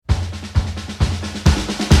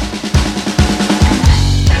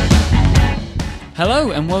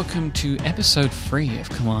Hello and welcome to episode 3 of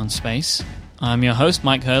Command Space. I'm your host,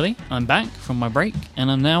 Mike Hurley. I'm back from my break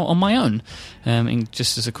and I'm now on my own. And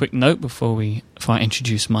just as a quick note before I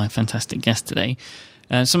introduce my fantastic guest today,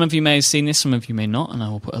 some of you may have seen this, some of you may not, and I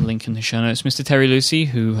will put a link in the show notes. Mr. Terry Lucy,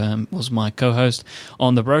 who was my co-host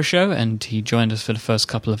on The Bro Show, and he joined us for the first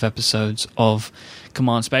couple of episodes of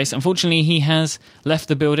Command Space. Unfortunately, he has left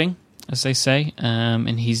the building, as they say,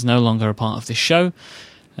 and he's no longer a part of this show.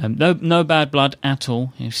 No bad blood at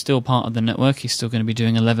all. He's still part of the network. He's still going to be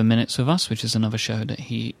doing 11 Minutes with us, which is another show that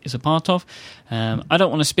he is a part of. I don't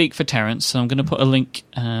want to speak for Terence, so I'm going to put a link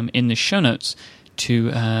in the show notes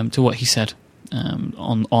to what he said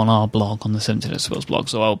on our blog, on the 70 Decibels blog.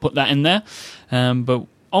 So I'll put that in there. But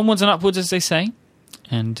onwards and upwards, as they say.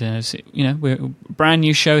 And, we're a brand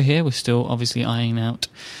new show here. We're still obviously ironing out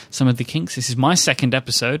some of the kinks. This is my second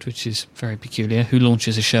episode, which is very peculiar. Who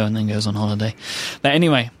launches a show and then goes on holiday? But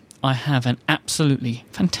anyway, I have an absolutely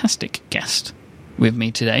fantastic guest with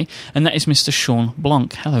me today, and that is Mr. Sean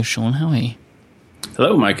Blanc. Hello, Sean. How are you?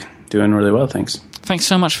 Hello, Mike. Doing really well, thanks. Thanks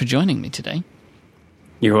so much for joining me today.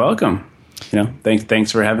 You're welcome.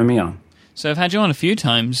 Thanks for having me on. So I've had you on a few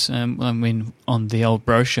times, on the old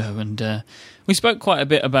Bro Show, and we spoke quite a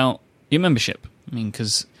bit about your membership.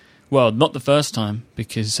 Not the first time,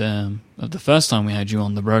 because of the first time we had you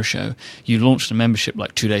on the Bro Show, you launched a membership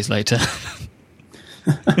like 2 days later.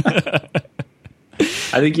 I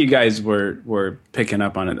think you guys were picking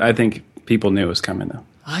up on it. I think people knew it was coming, though.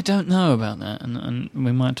 I don't know about that, and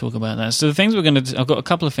we might talk about that. So the things I've got a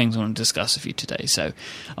couple of things I want to discuss with you today. So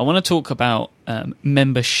I want to talk about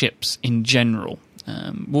memberships in general.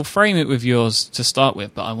 We'll frame it with yours to start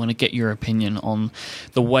with, but I want to get your opinion on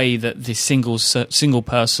the way that the single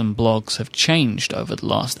person blogs have changed over the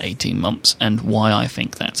last 18 months and why I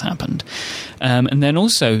think that's happened. And then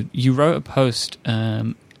also, you wrote a post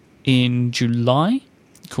in July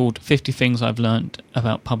called 50 Things I've Learned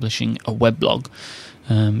About Publishing a Weblog.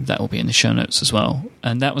 That will be in the show notes as well.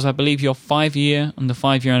 And that was, I believe, your 5-year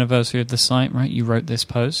anniversary of the site, right? You wrote this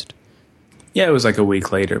post? Yeah, it was like a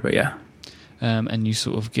week later, but yeah. And you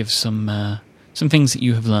sort of give some things that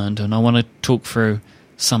you have learned, and I want to talk through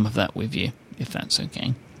some of that with you, if that's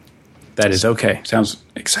okay. That is okay. Sounds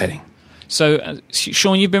exciting. So,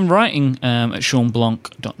 Sean, you've been writing at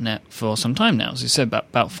seanblanc.net for some time now, as you said,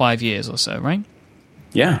 about 5 years or so, right?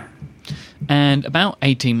 Yeah. And about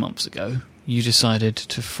 18 months ago, you decided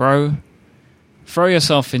to throw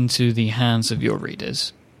yourself into the hands of your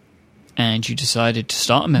readers, and you decided to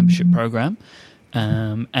start a membership program,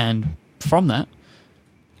 and from that,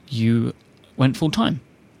 you went full-time.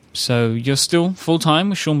 So you're still full-time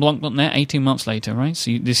with seanblanc.net 18 months later, right?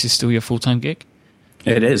 So this is still your full-time gig?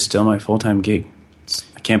 It is still my full-time gig.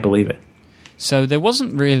 I can't believe it. So there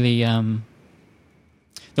wasn't really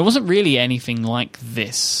anything like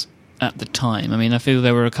this at the time. I mean, I feel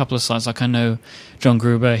there were a couple of sites, like I know John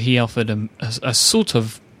Gruber, he offered a sort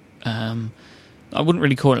of, I wouldn't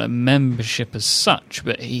really call it a membership as such,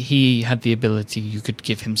 but he had the ability, you could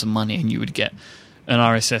give him some money and you would get an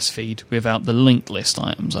RSS feed without the linked list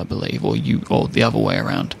items, I believe, or the other way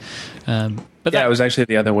around. But it was actually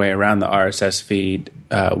the other way around. The RSS feed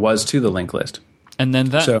was to the link list. And then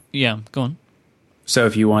go on. So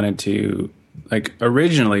if you wanted to, like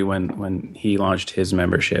originally when he launched his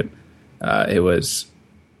membership, it was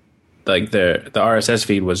like the RSS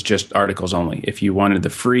feed was just articles only. If you wanted the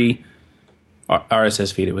free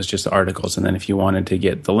RSS feed, it was just the articles. And then if you wanted to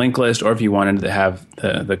get the link list, or if you wanted to have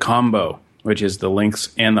the combo, which is the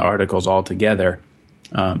links and the articles all together,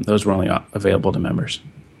 those were only available to members.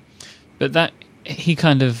 But that he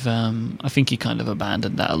kind of, I think he kind of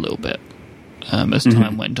abandoned that a little bit as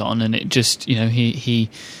time went on, and it just, he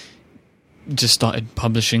just started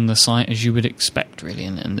publishing the site as you would expect, really,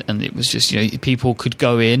 and it was just, people could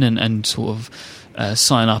go in and sort of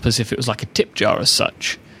sign up as if it was like a tip jar as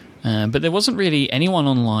such. But there wasn't really anyone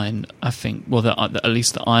online, I think, well, at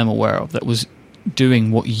least that I'm aware of, that was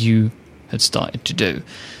doing what you had started to do.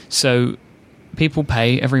 So people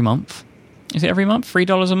pay every month. Is it every month?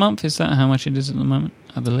 $3 a month? Is that how much it is at the moment,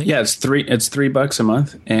 I believe? Yeah, it's $3 a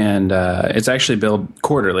month, and it's actually billed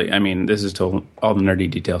quarterly. I mean, this is all the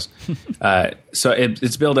nerdy details. So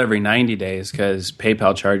it's billed every 90 days because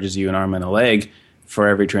PayPal charges you an arm and a leg for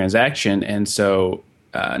every transaction, and so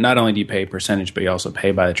not only do you pay a percentage, but you also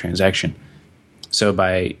pay by the transaction. So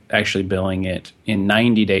by actually billing it in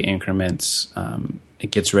 90-day increments,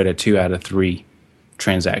 it gets rid of 2 out of 3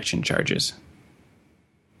 transaction charges.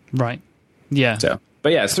 Right. Yeah. So,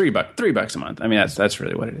 but yeah, it's $3 a month. I mean, that's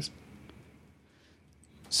really what it is.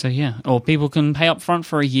 So yeah, or people can pay up front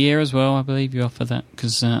for a year as well. I believe you offer that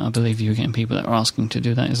because I believe you were getting people that were asking to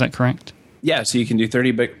do that. Is that correct? Yeah, so you can do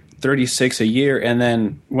 36 a year, and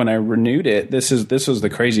then when I renewed it, this was the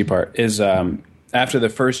crazy part is after the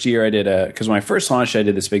first year I did because when I first launched I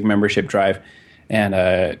did this big membership drive, and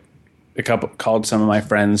a couple called some of my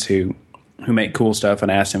friends who make cool stuff and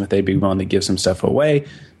asked them if they'd be willing to give some stuff away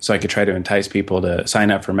so I could try to entice people to sign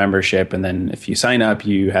up for membership, and then if you sign up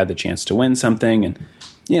you had the chance to win something, and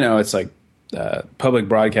it's like public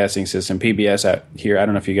broadcasting system, PBS out here. I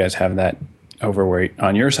don't know if you guys have that over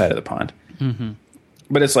on your side of the pond. Mm-hmm.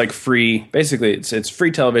 But it's like free. Basically, it's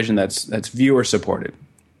free television that's viewer supported,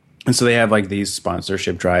 and so they have like these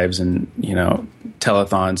sponsorship drives and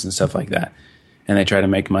telethons and stuff like that, and they try to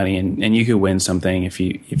make money, and you could win something if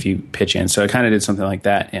you pitch in. So I kind of did something like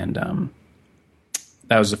that, and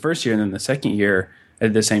that was the first year, and then the second year I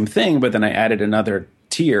did the same thing, but then I added another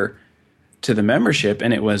tier to the membership,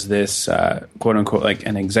 and it was this quote unquote like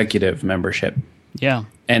an executive membership. Yeah,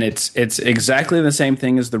 and it's exactly the same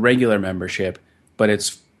thing as the regular membership, but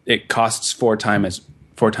it costs four times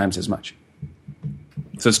as much.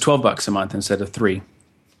 So it's $12 a month instead of $3,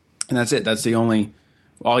 and that's it. That's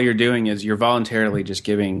all you're doing is you're voluntarily just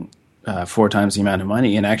giving 4 times the amount of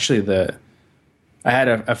money. And actually, I had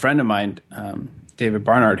a friend of mine, David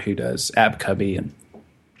Barnard, who does AppCubby and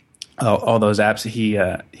all those apps.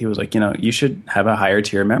 He was like, you should have a higher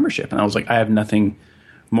tier membership, and I was like, I have nothing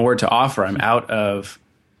more to offer. I'm out of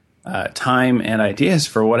time and ideas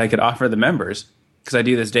for what I could offer the members, because I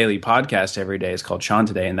do this daily podcast every day. It's called Sean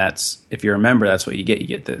Today, and that's, if you're a member, that's what you get. You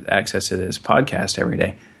get the access to this podcast every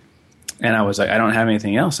day. And I was like, I don't have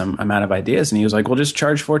anything else. I'm out of ideas. And he was like, well, just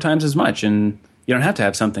charge 4 times as much, and you don't have to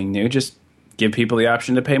have something new. Just give people the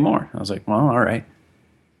option to pay more. I was like, well, all right.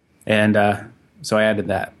 And so I added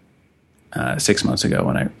that 6 months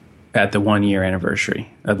ago at the 1 year anniversary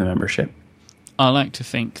of the membership. I like to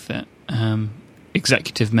think that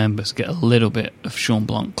executive members get a little bit of Sean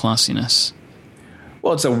Blanc classiness.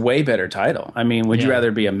 Well, it's a way better title. I mean, would you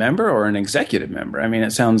rather be a member or an executive member? I mean, it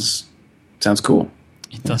sounds cool.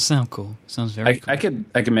 It does sound cool. It sounds very cool. I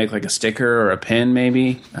could make like a sticker or a pin,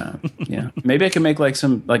 maybe. Maybe I could make like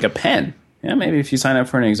a pen. Yeah, maybe if you sign up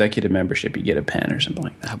for an executive membership, you get a pen or something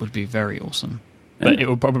like that. That would be very awesome. But it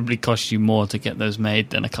would probably cost you more to get those made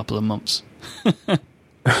than a couple of months.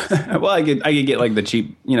 Well, I could get like the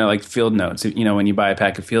cheap, like field notes. When you buy a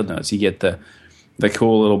pack of field notes, you get the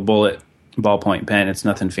cool little bullet ballpoint pen. It's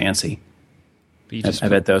nothing fancy. But I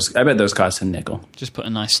bet those cost a nickel. Just put a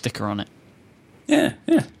nice sticker on it. Yeah.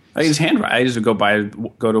 I just handwrite. I just go to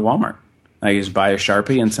Walmart. I just buy a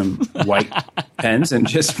Sharpie and some white pens and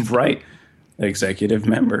just write executive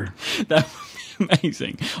member. That would be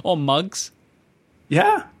amazing. Or mugs.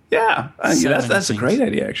 Yeah. That's a great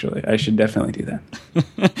idea, actually. I should definitely do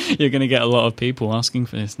that. You're going to get a lot of people asking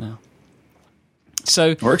for this now.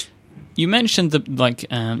 So works. You mentioned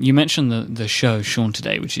the show Sean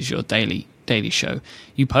Today, which is your daily show.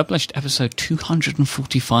 You published episode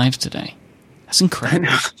 245 today. That's incredible.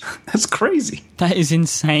 I know. That's crazy. That is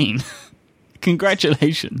insane.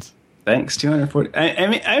 Congratulations. Thanks. 240.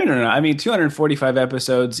 I don't know. I mean, 245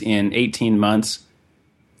 episodes in 18 months.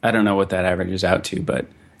 I don't know what that averages out to, but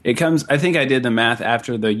it comes. I think I did the math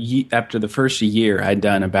after the first year. I'd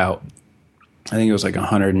done about, I think it was like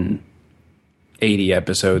 180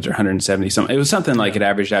 episodes or 170 something. It was something like it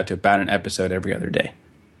averaged out to about an episode every other day,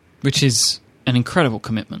 which is an incredible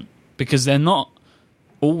commitment, because they're not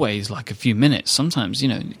always like a few minutes. Sometimes,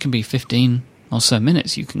 it can be 15 or so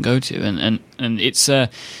minutes you can go to, and it's I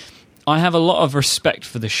have a lot of respect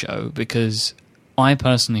for the show, because I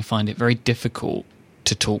personally find it very difficult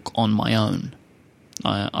to talk on my own.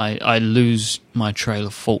 I lose my trail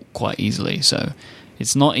of thought quite easily, so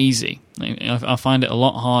it's not easy. I find it a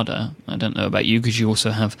lot harder. I don't know about you, because you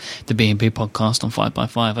also have the B&B podcast on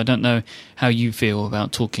 5x5. I don't know how you feel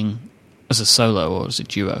about talking as a solo or as a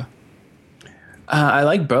duo. I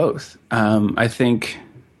like both. I think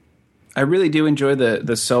I really do enjoy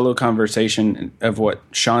the solo conversation of what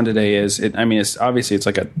Sean Today is. It's obviously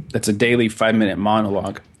it's a daily 5-minute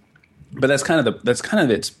monologue, but that's kind of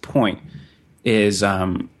its point. Is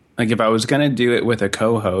like if I was going to do it with a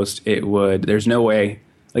co-host,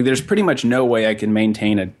 there's pretty much no way I can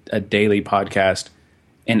maintain a daily podcast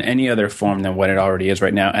in any other form than what it already is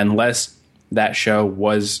right now, unless that show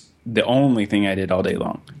was the only thing I did all day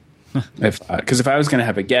long. Because if I was going to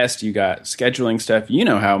have a guest, you got scheduling stuff. You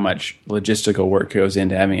know how much logistical work goes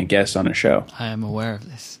into having a guest on a show. I am aware of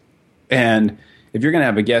this. And if you're going to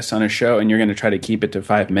have a guest on a show and you're going to try to keep it to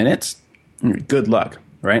 5 minutes, good luck,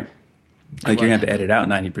 right? Like you're going to have to edit out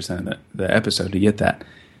 90% of the episode to get that.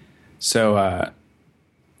 So I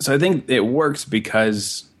think it works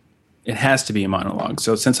because it has to be a monologue.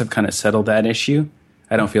 So since I've kind of settled that issue,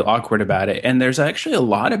 I don't feel awkward about it. And there's actually a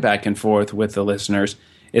lot of back and forth with the listeners.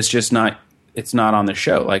 It's just not on the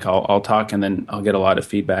show. Like I'll talk and then I'll get a lot of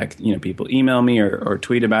feedback. You know, people email me or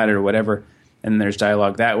tweet about it or whatever, and there's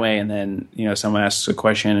dialogue that way. And then, you know, someone asks a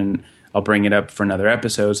question and I'll bring it up for another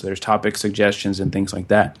episode. So there's topic suggestions and things like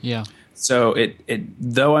that. Yeah. So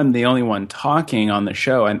though I'm the only one talking on the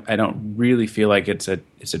show, I don't really feel like it's a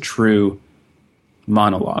true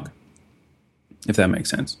monologue, if that makes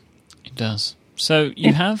sense. It does. So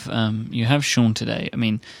you have Sean Today. I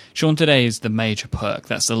mean, Sean Today is the major perk.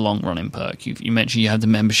 That's the long running perk. You mentioned you have the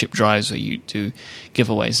membership drives where you do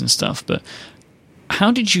giveaways and stuff. But how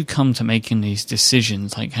did you come to making these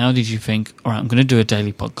decisions? Like, how did you think, all right, I'm going to do a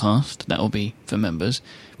daily podcast that will be for members,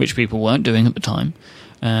 which people weren't doing at the time,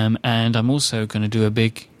 and I'm also going to do a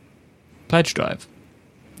big pledge drive.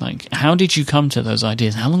 Like, how did you come to those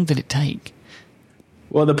ideas? How long did it take?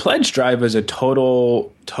 Well, the pledge drive was a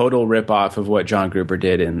total ripoff of what John Gruber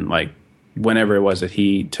did in like whenever it was that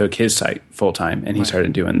he took his site full time and he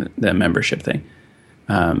started doing the membership thing.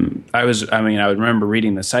 I would remember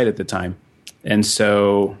reading the site at the time, and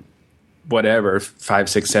so whatever 5,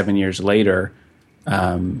 6, 7 years later,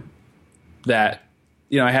 that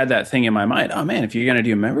I had that thing in my mind. Oh man, if you're going to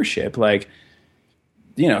do a membership, like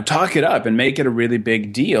talk it up and make it a really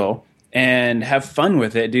big deal and have fun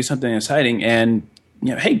with it. Do something exciting and.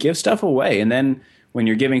 Hey, give stuff away. And then when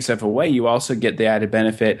you're giving stuff away, you also get the added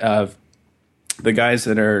benefit of the guys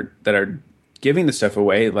that are giving the stuff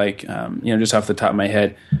away. Like, just off the top of my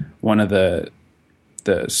head, one of the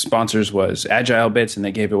sponsors was Agile Bits, and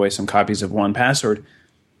they gave away some copies of 1Password.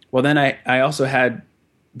 Well, then I also had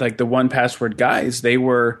like the 1Password guys. They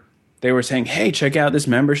were saying, hey, check out this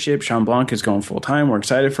membership. Sean Blanc is going full time. We're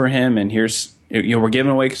excited for him. And here's, we're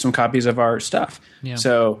giving away some copies of our stuff. Yeah.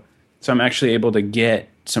 So I'm actually able to get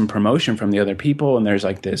some promotion from the other people, and there's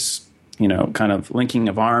like this, kind of linking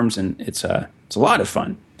of arms, and it's a lot of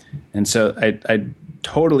fun. And so I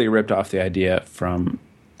totally ripped off the idea from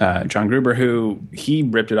John Gruber, who he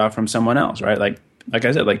ripped it off from someone else, right? Like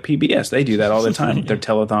I said, like PBS, they do that all the time with their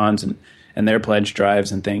telethons and their pledge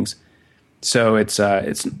drives and things. So it's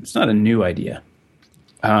not a new idea.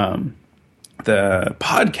 The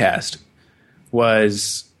podcast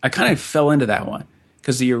I kind of fell into that one.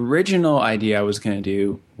 Because the original idea I was going to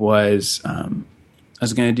do was I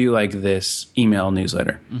was going to do like this email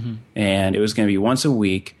newsletter. Mm-hmm. And it was going to be once a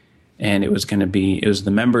week. And it was the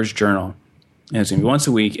members journal. And it was going to be once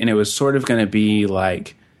a week. And it was sort of going to be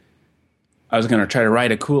like I was going to try to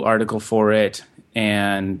write a cool article for it.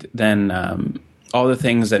 And then all the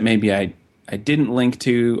things that maybe I didn't link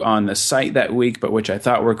to on the site that week, but which I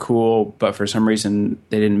thought were cool. But for some reason,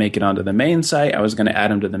 they didn't make it onto the main site. I was going to add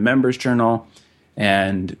them to the members journal.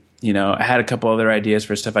 And, I had a couple other ideas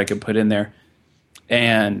for stuff I could put in there.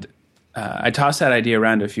 And I tossed that idea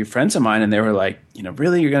around to a few friends of mine, and they were like,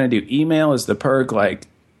 really, you're going to do email as the perk? Like,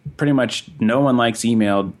 pretty much no one likes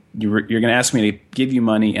email. You're going to ask me to give you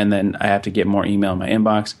money, and then I have to get more email in my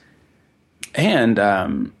inbox.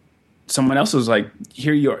 And someone else was like,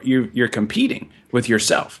 here you're competing with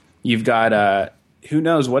yourself. You've got, who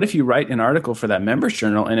knows, what if you write an article for that members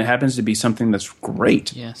journal, and it happens to be something that's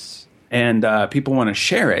great? Yes. And people want to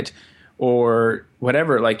share it or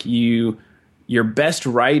whatever, like your best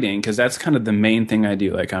writing, because that's kind of the main thing I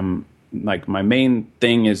do. My main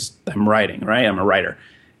thing is I'm writing, right? I'm a writer.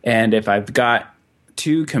 And if I've got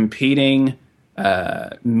two competing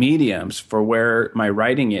mediums for where my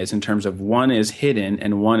writing is in terms of one is hidden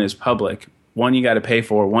and one is public, one you got to pay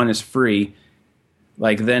for, one is free,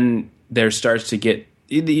 like then there starts to get,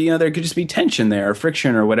 there could just be tension there or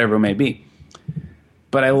friction or whatever it may be.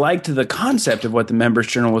 But I liked the concept of what the members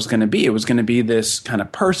journal was going to be. It was going to be this kind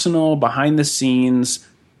of personal, behind the scenes,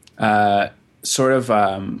 sort of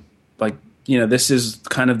this is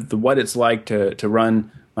kind of what it's like to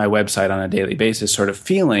run my website on a daily basis sort of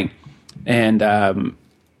feeling. And I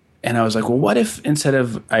was like, well, what if instead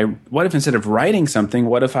of writing something,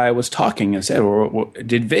 what if I was talking instead, or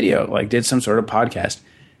did video, like did some sort of podcast?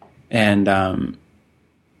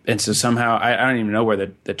 And so somehow, I don't even know where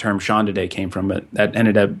the term Sean Today came from, but that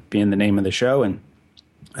ended up being the name of the show. And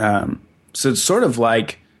so it's sort of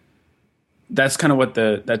like, that's kind of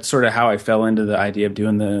that's sort of how I fell into the idea of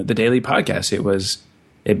doing the daily podcast.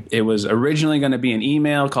 It was originally going to be an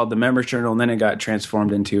email called the Members Journal, and then it got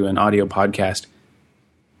transformed into an audio podcast.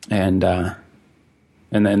 And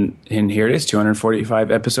here it is,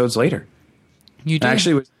 245 episodes later. You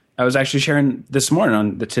did. I was actually sharing this morning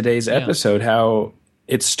on today's episode how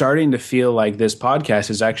it's starting to feel like this podcast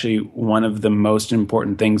is actually one of the most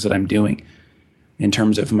important things that I'm doing in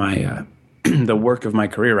terms of my the work of my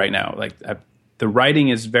career right now. Like the writing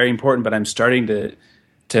is very important, but I'm starting to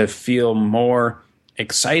to feel more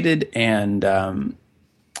excited and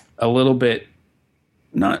a little bit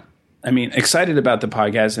excited about the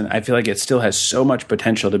podcast, and I feel like it still has so much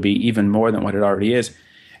potential to be even more than what it already is,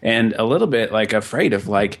 and a little bit like afraid of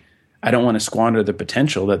like I don't want to squander the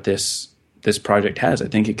potential that this project has. I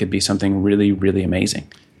think it could be something really, really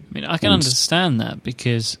amazing. I mean, I can understand that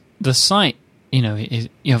because the site,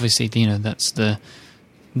 obviously, that's the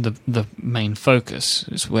main focus.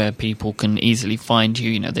 Is where people can easily find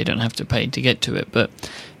you. They don't have to pay to get to it. But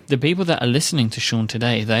the people that are listening to Sean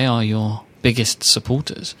today, they are your biggest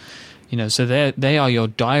supporters. So they are your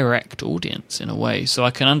direct audience in a way. So I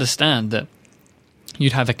can understand that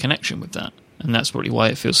you'd have a connection with that, and that's probably why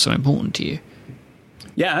it feels so important to you.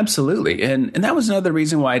 Yeah, absolutely, and that was another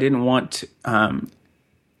reason why I didn't want to,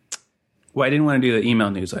 do the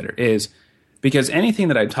email newsletter, is because anything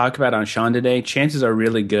that I talk about on Sean today, chances are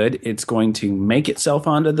really good it's going to make itself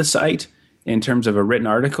onto the site in terms of a written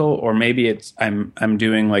article, or maybe I'm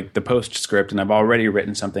doing like the postscript and I've already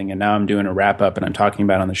written something and now I'm doing a wrap up and I'm talking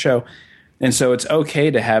about it on the show, and so it's okay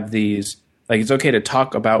to have these. Like, it's okay to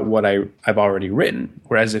talk about what I've already written.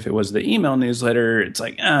 Whereas if it was the email newsletter, it's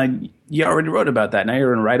like, you already wrote about that. Now you're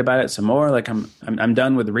going to write about it some more. Like, I'm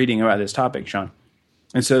done with reading about this topic, Sean.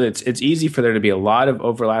 And so it's easy for there to be a lot of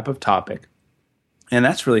overlap of topic. And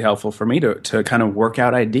that's really helpful for me to kind of work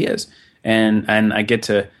out ideas. And I get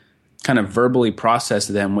to kind of verbally process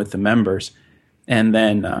them with the members. And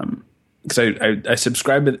then, because I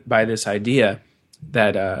subscribe by this idea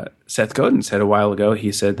that Seth Godin said a while ago.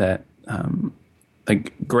 He said that,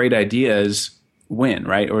 like great ideas win,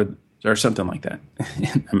 right? Or something like that.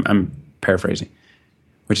 I'm paraphrasing,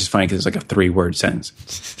 which is funny because it's like a 3-word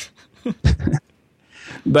sentence.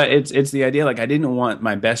 But it's the idea, like I didn't want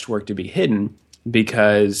my best work to be hidden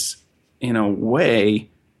because in a way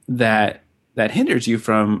that hinders you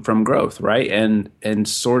from growth, right? And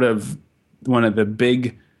sort of one of the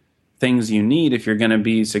big things you need if you're going to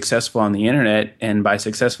be successful on the internet, and by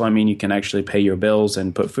successful I mean you can actually pay your bills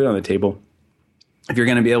and put food on the table. If you're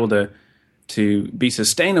going to be able to be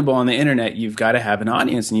sustainable on the internet, you've got to have an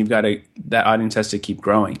audience, and that audience has to keep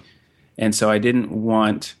growing. And so I didn't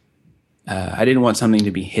want something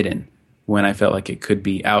to be hidden when I felt like it could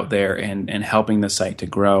be out there and helping the site to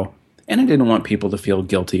grow. And I didn't want people to feel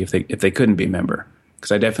guilty if they couldn't be a member,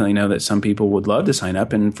 because I definitely know that some people would love to sign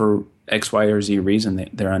up, and for X, Y, or Z reason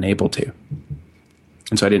they're unable to.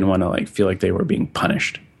 And so I didn't want to feel like they were being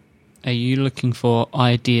punished. Are you looking for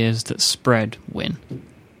ideas that spread win?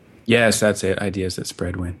 Yes, that's it. Ideas that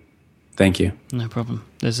spread win. Thank you. No problem.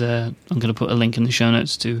 I'm going to put a link in the show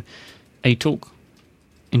notes to a talk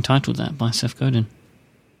entitled that by Seth Godin,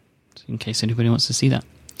 in case anybody wants to see that.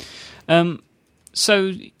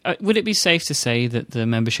 So would it be safe to say that the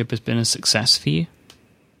membership has been a success for you?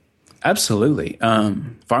 Absolutely.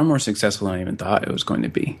 Far more successful than I even thought it was going to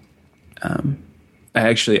be.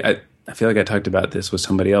 I feel like I talked about this with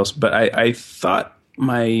somebody else, but I thought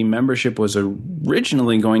my membership was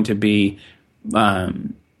originally going to be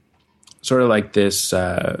sort of like this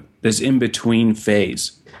in-between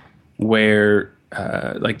phase where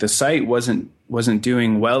the site wasn't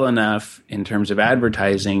doing well enough in terms of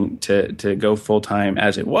advertising to go full-time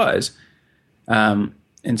as it was.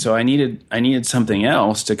 And so I needed something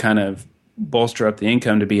else to kind of bolster up the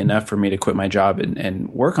income to be enough for me to quit my job and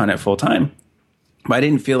work on it full-time. But I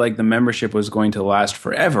didn't feel like the membership was going to last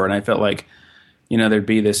forever. And I felt like, there'd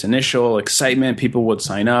be this initial excitement. People would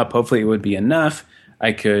sign up. Hopefully it would be enough.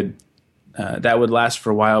 That would last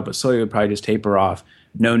for a while, but slowly it would probably just taper off.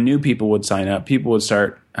 No new people would sign up. People would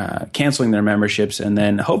start canceling their memberships. And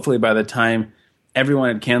then hopefully by the time everyone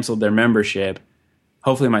had canceled their membership,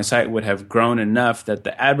 hopefully my site would have grown enough that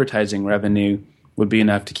the advertising revenue would be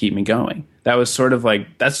enough to keep me going. That's sort of what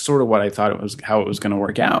I thought how it was going to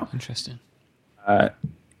work out. Interesting. It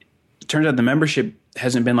turns out the membership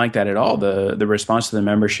hasn't been like that at all. The response to the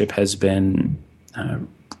membership has been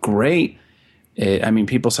great.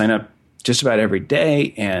 People sign up just about every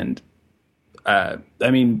day, and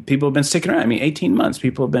people have been sticking around. 18 months.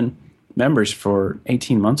 People have been members for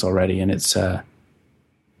 18 months already, and it's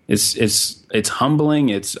humbling.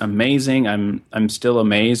 It's amazing. I'm still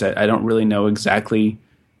amazed. I don't really know exactly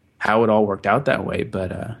how it all worked out that way,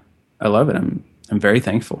 but I love it. I'm very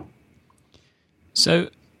thankful. So,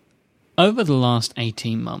 over the last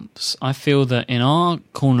 18 months, I feel that in our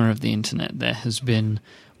corner of the internet there has been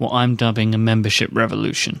what I'm dubbing a membership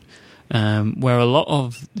revolution, where a lot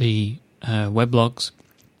of the weblogs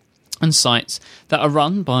and sites that are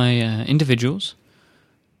run by individuals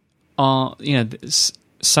are,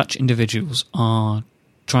 such individuals are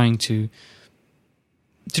trying to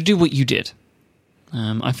do what you did.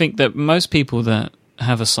 I think that most people that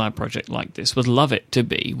have a side project like this would love it to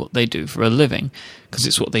be what they do for a living, because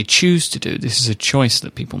it's what they choose to do. This is a choice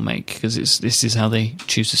that people make, because this is how they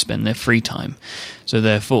choose to spend their free time. So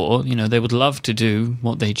therefore, they would love to do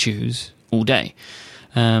what they choose all day.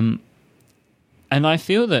 And I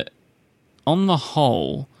feel that on the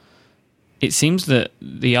whole, it seems that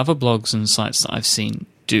the other blogs and sites that I've seen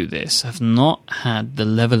do this have not had the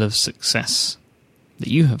level of success that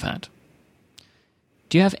you have had.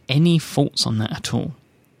 Do you have any thoughts on that at all?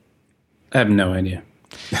 I have no idea.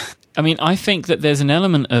 I mean, I think that there's an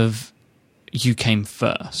element of you came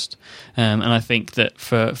first. And I think that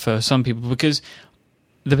for some people, because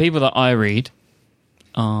the people that I read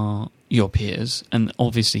are your peers, and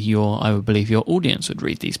obviously I would believe your audience would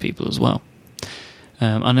read these people as well.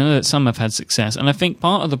 I know that some have had success, and I think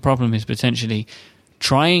part of the problem is potentially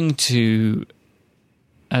trying to,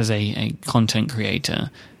 as a content creator,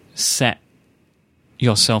 set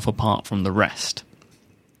yourself apart from the rest.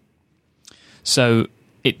 So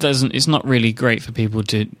it's not really great for people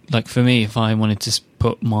to, like for me, if I wanted to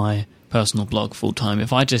put my personal blog full time,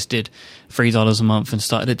 if I just did $3 a month and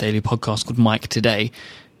started a daily podcast called Mike Today,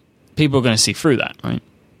 people are going to see through that, right?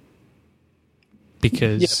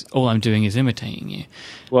 Because all I'm doing is imitating you.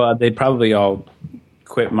 Well, they'd probably all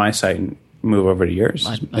quit my site and move over to yours,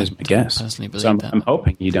 is my guess. Personally believe that. I'm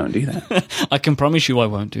hoping you don't do that. I can promise you I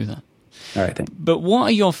won't do that. All right, thanks. But what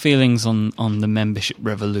are your feelings on the membership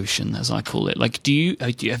revolution, as I call it? Like,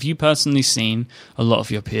 have you personally seen a lot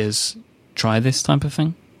of your peers try this type of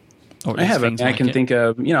thing? Or I have. I can think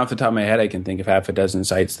of, off the top of my head, I can think of half a dozen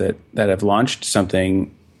sites that have launched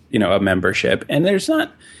something, a membership, and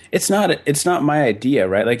it's not my idea,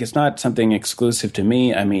 right? Like, it's not something exclusive to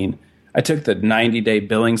me. I mean, I took the 90-day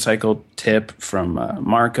billing cycle tip from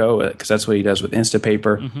Marco, because that's what he does with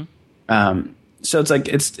Instapaper. Mm-hmm. So it's like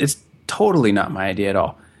it's totally not my idea at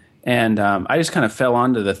all. And I just kind of fell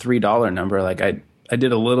onto the $3 number. Like I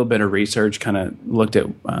did a little bit of research, kind of looked at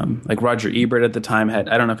like Roger Ebert at the time had,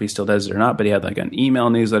 I don't know if he still does it or not, but he had like an email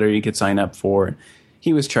newsletter you could sign up for.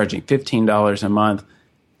 He was charging $15 a month.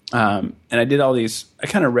 And I did all these, I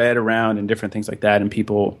kind of read around and different things like that. And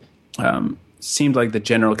people seemed like the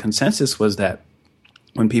general consensus was that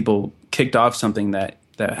when people kicked off something that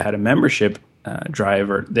had a membership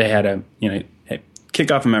drive, or they had a, kick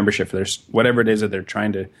off a membership for whatever it is that they're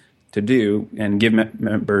trying to do and give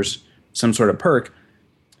members some sort of perk,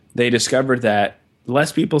 they discovered that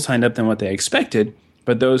less people signed up than what they expected,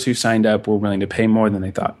 but those who signed up were willing to pay more than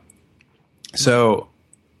they thought. So,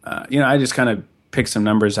 I just kind of picked some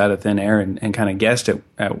numbers out of thin air and kind of guessed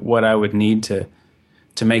at what I would need to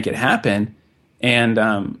make it happen.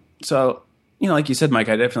 And so, like you said, Mike,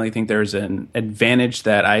 I definitely think there's an advantage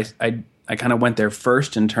that I kind of went there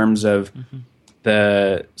first in terms of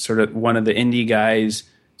the sort of one of the indie guys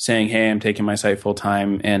saying, "Hey, I'm taking my site full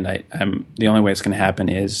time, and I'm the only way it's going to happen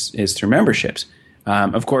is through memberships."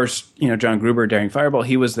 Of course, John Gruber, Daring Fireball,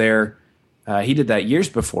 he was there. He did that years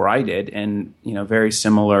before I did, and very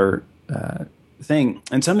similar thing,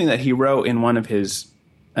 and something that he wrote in one of his,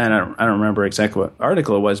 and I don't remember exactly what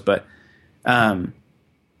article it was, but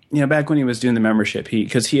back when he was doing the membership,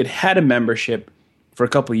 because he had a membership for a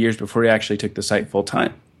couple of years before he actually took the site full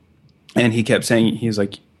time. And he kept saying, he was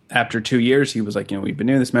like, after 2 years, he was like, we've been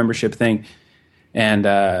doing this membership thing.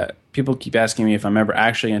 And people keep asking me if I'm ever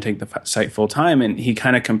actually going to take the site full time. And he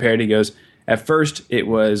kind of compared, he goes, at first,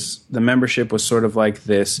 the membership was sort of like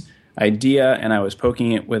this idea, and I was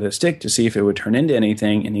poking it with a stick to see if it would turn into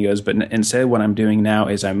anything. And he goes, but instead what I'm doing now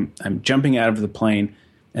is I'm jumping out of the plane,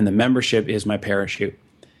 and the membership is my parachute.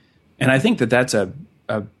 And I think that's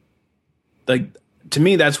like, to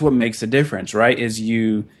me, that's what makes the difference, right? Is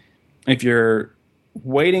if you're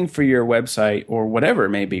waiting for your website or whatever it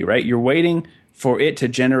may be, right? You're waiting for it to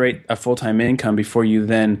generate a full-time income before you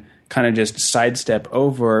then kind of just sidestep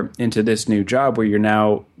over into this new job where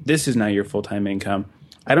this is now your full-time income.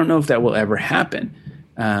 I don't know if that will ever happen.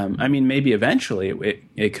 I mean, maybe eventually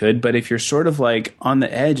it could, but if you're sort of like on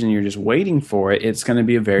the edge and you're just waiting for it, it's going to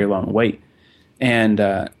be a very long wait. And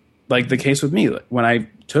like the case with me, when I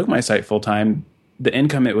took my site full-time, the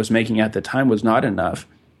income it was making at the time was not enough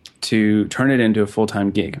to turn it into a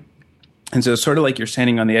full-time gig. And so it's sort of like you're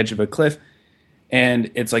standing on the edge of a cliff,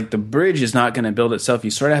 and it's like the bridge is not going to build itself.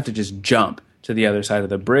 You sort of have to just jump to the other side of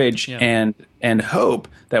the bridge and hope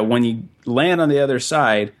that when you land on the other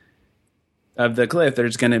side of the cliff,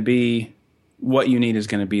 there's going to be what you need is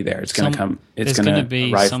going to be there. It's going to come. It's going to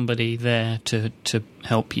be somebody there to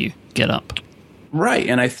help you get up. Right.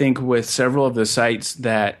 And I think with several of the sites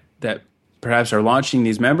that perhaps are launching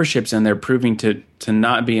these memberships and they're proving to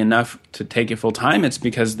not be enough to take it full time, it's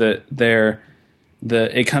because they're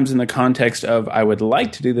it comes in the context of I would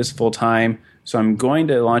like to do this full time, so I'm going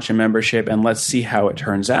to launch a membership and let's see how it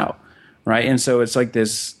turns out, right? And so it's like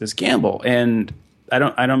this gamble, and I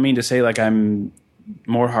don't mean to say like I'm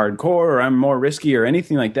more hardcore or I'm more risky or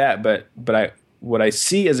anything like that, but what I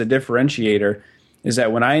see as a differentiator is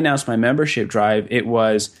that when I announced my membership drive, it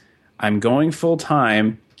was I'm going full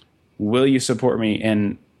time. Will you support me?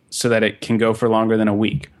 And so that it can go for longer than a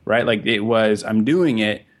week, right? Like it was, I'm doing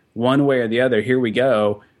it one way or the other. Here we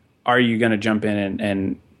go. Are you going to jump in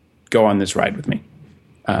and go on this ride with me?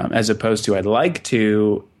 As opposed to I'd like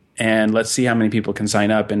to, and let's see how many people can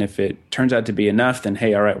sign up. And if it turns out to be enough, then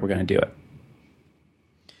hey, all right, we're going to do it.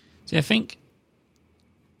 See, I think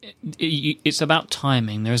it's about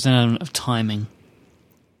timing. There's an element of timing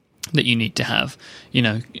that you need to have. You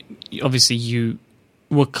know, obviously you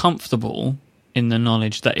were comfortable in the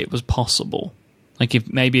knowledge that it was possible. Like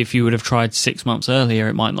if you would have tried 6 months earlier,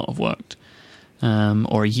 it might not have worked.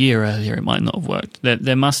 Or a year earlier, it might not have worked.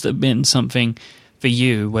 There must have been something for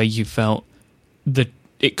you where you felt that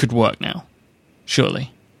it could work now.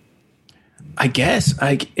 Surely. I guess.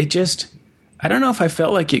 I don't know if I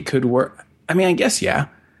felt like it could work. I mean, I guess, yeah.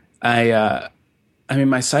 I mean,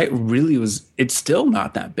 my site really it's still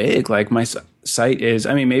not that big. Like my site is,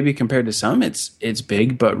 I mean, maybe compared to some, it's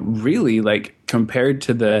big, but really like compared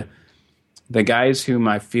to the guys whom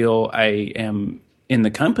I feel I am in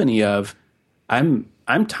the company of, I'm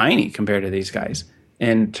tiny compared to these guys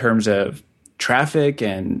in terms of traffic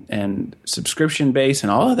and subscription base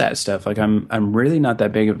and all of that stuff. Like I'm really not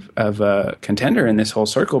that big of a contender in this whole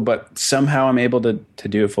circle, but somehow I'm able to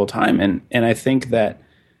do it full time. And I think that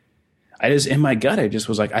in my gut, I just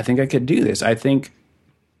was like, I think I could do this. I think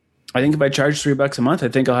if I charge $3 a month, I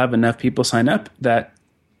think I'll have enough people sign up that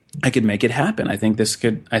I could make it happen. I think this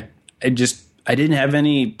could, I didn't have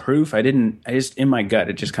any proof. In my gut,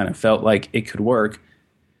 it just kind of felt like it could work.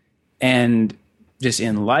 And just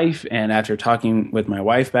in life and after talking with my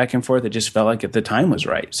wife back and forth, it just felt like the time was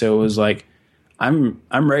right. So it was like, I'm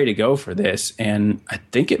ready to go for this. And I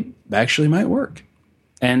think it actually might work.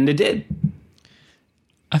 And it did.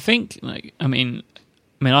 I think, I mean,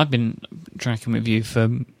 I've been tracking with you for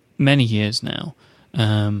many years now.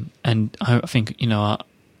 And I think, you know,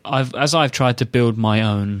 as I've tried to build my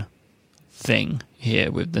own thing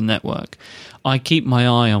here with the network, I keep my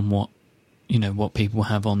eye on what people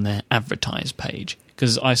have on their advertise page,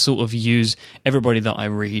 because I sort of use everybody that I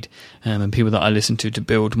read and people that I listen to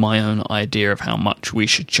build my own idea of how much we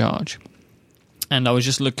should charge. And I was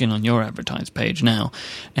just looking on your advertise page now,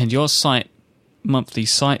 and your monthly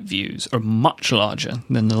site views are much larger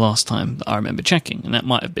than the last time that I remember checking, and that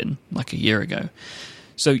might have been like a year ago.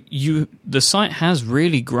 So the site has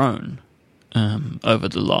really grown over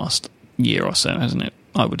the last year or so, hasn't it?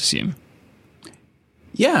 I would assume.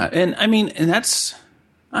 Yeah, and I mean, and that's,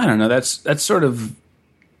 I don't know, that's sort of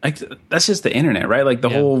like, that's just the internet, right? Like the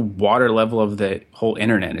whole water level of the whole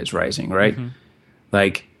internet is rising, right? Mm-hmm.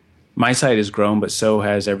 Like my site has grown, but so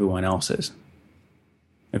has everyone else's,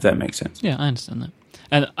 if that makes sense. Yeah, I understand that.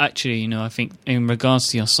 And actually, you know, I think in regards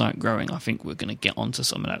to your site growing, I think we're going to get onto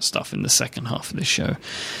some of that stuff in the second half of this show.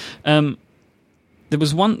 There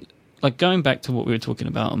was one, like going back to what we were talking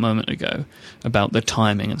about a moment ago, about the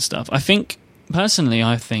timing and stuff. Personally,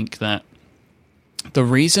 I think that the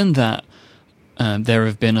reason that there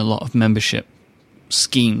have been a lot of membership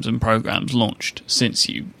schemes and programs launched since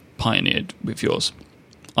you pioneered with yours,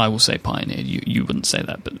 I will say pioneered, you wouldn't say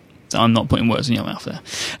that, but I'm not putting words in your mouth there.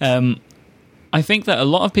 I think that a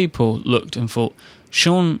lot of people looked and thought,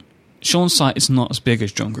 Sean's site is not as big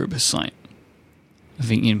as John Gruber's site. I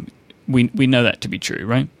think we know that to be true,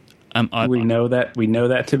 right? We know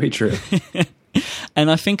that to be true. And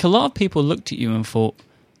I think a lot of people looked at you and thought,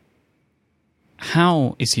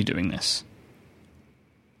 how is he doing this?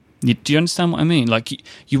 Do you understand what I mean? Like,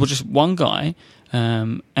 you were just one guy,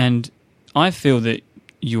 and I feel that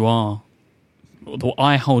you are,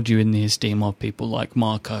 I hold you in the esteem of people like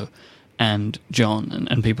Marco and John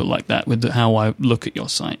and people like that with how I look at your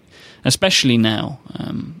site, especially now,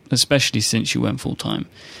 especially since you went full-time.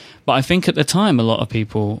 But I think at the time, a lot of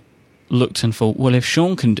people looked and thought, well, if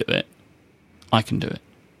Sean can do it, I can do it.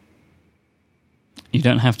 You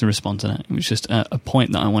don't have to respond to that. It was just a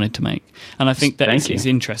point that I wanted to make. And I think that it's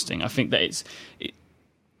interesting. I think that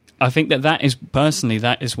that is, personally,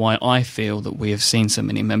 that is why I feel that we have seen so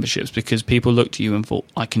many memberships, because people looked at you and thought,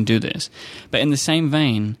 I can do this. But in the same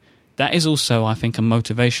vein, that is also, I think, a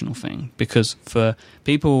motivational thing, because for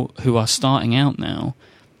people who are starting out now,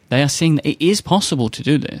 they are seeing that it is possible to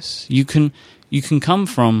do this. You can come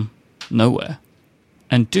from nowhere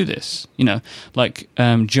and do this. You know, like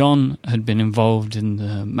John had been involved in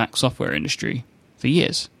the Mac software industry for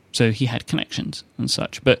years. So he had connections and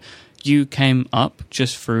such. But you came up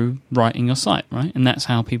just through writing your site, right? And that's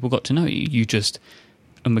how people got to know you. You just,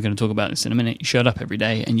 and we're going to talk about this in a minute, you showed up every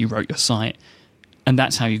day and you wrote your site. And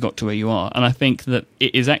that's how you got to where you are. And I think that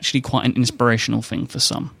it is actually quite an inspirational thing for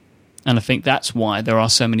some. And I think that's why there are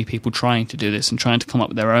so many people trying to do this and trying to come up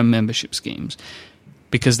with their own membership schemes,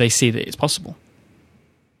 because they see that it's possible.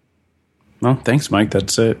 Well, thanks, Mike.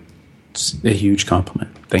 It's a huge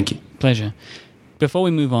compliment. Thank you. Pleasure. Before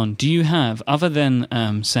we move on, do you have, other than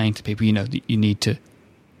saying to people, that you need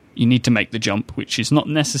to make the jump, which is not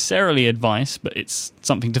necessarily advice, but it's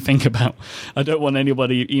something to think about. I don't want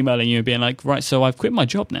anybody emailing you and being like, right, so I've quit my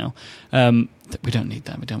job now. We don't need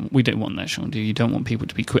that. We don't want that, Sean. Do you? You don't want people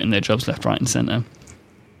to be quitting their jobs left, right, and centre.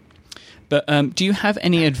 But do you have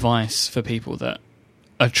any advice for people that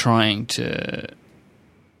are trying to,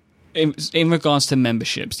 in regards to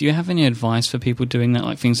memberships, do you have any advice for people doing that,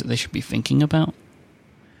 like things that they should be thinking about?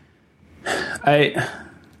 It's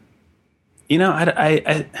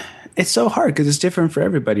so hard because it's different for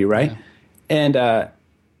everybody, right? Yeah.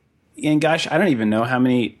 And gosh, I don't even know how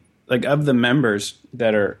many, like, of the members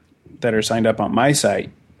that are signed up on my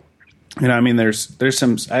site. There's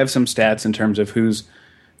some, I have some stats in terms of who's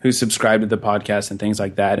subscribed to the podcast and things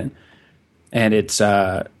like that, and it's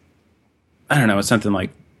I don't know, it's something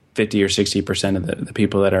like 50 or 60% of the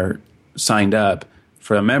people that are signed up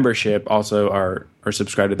for a membership also are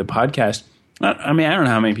subscribed to the podcast. I don't know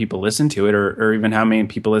how many people listen to it or even how many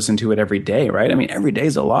people listen to it every day, right? I mean, every day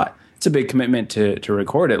is a lot. It's a big commitment to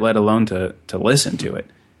record it, let alone to listen to it.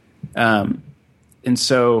 And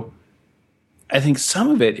so I think some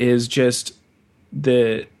of it is just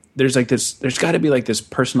there's got to be like this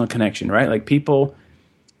personal connection, right? Like people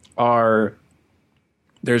are,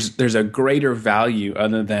 there's a greater value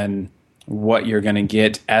other than what you're going to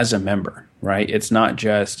get as a member, right? It's not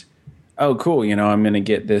just, oh, cool, I'm going to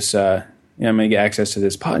get this, I'm going to get access to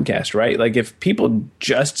this podcast, right? Like if people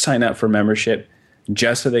just sign up for membership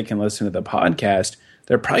just so they can listen to the podcast,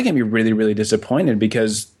 they're probably going to be really, really disappointed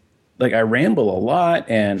because, like, I ramble a lot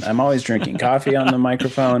and I'm always drinking coffee on the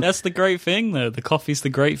microphone. That's the great thing, though. The coffee's the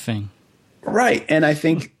great thing. Right. And I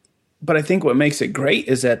think what makes it great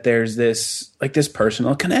is that there's this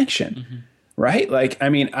personal connection, right? Like, I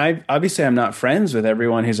mean, I'm not friends with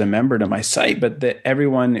everyone who's a member to my site, but that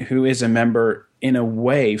everyone who is a member in a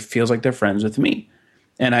way feels like they're friends with me.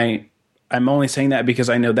 And I'm only saying that because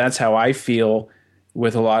I know that's how I feel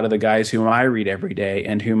with a lot of the guys whom I read every day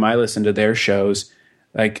and whom I listen to their shows.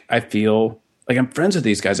 Like, I feel like I'm friends with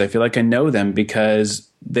these guys. I feel like I know them because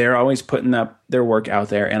they're always putting up their work out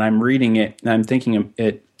there and I'm reading it and I'm thinking of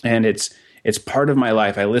it, and it's part of my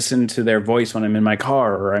life. I listen to their voice when I'm in my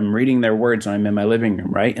car, or I'm reading their words when I'm in my living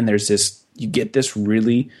room, right? And there's this, you get this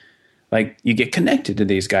really, like, you get connected to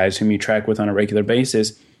these guys whom you track with on a regular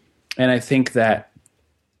basis. And I think that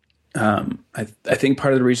I think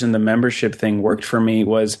part of the reason the membership thing worked for me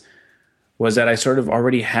was that I sort of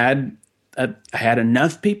already had I had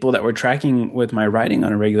enough people that were tracking with my writing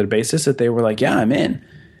on a regular basis that they were like, yeah, I'm in.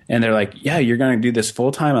 And they're like, yeah, you're going to do this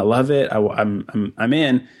full time. I love it. I'm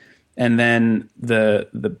in. And then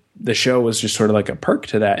the show was just sort of like a perk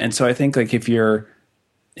to that. And so I think, like, if you're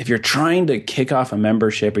trying to kick off a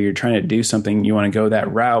membership or you're trying to do something, you want to go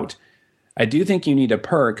that route, I do think you need a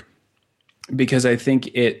perk, because I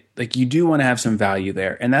think you do want to have some value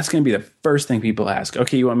there. And that's going to be the first thing people ask.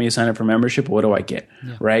 Okay, you want me to sign up for membership? What do I get?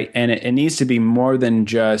 Yeah. Right. And it needs to be more than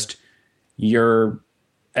just even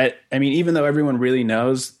though everyone really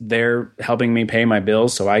knows they're helping me pay my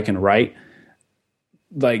bills so I can write,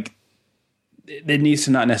 like, it needs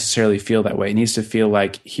to not necessarily feel that way. It needs to feel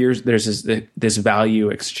like there's this value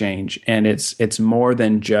exchange, and it's more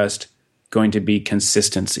than just going to be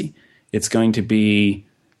consistency. It's going to be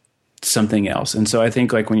something else. And so I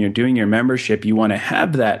think, like, when you're doing your membership, you want to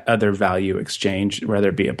have that other value exchange, whether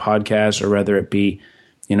it be a podcast or whether it be,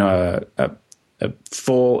 a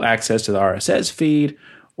full access to the RSS feed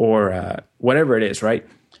or whatever it is, right?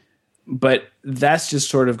 But that's just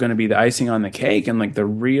sort of going to be the icing on the cake, and the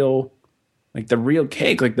real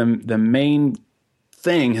cake, like the main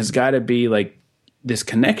thing has got to be like this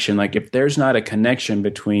connection. Like, if there's not a connection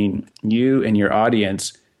between you and your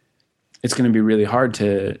audience, it's going to be really hard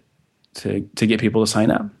to get people to sign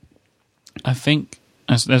up. I think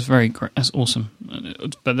that's very great. That's awesome.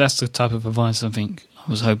 But that's the type of advice I think I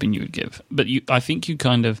was hoping you would give. But I think you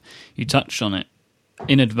touched on it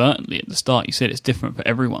inadvertently at the start. You said it's different for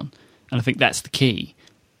everyone. And I think that's the key,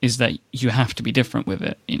 is that you have to be different with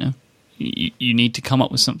it, You need to come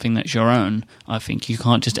up with something that's your own. I think you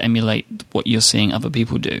can't just emulate what you're seeing other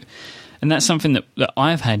people do. And that's something that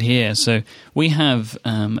I've had here. So we have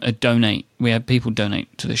we have people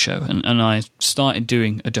donate to the show, and I started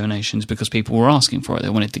doing donations because people were asking for it. They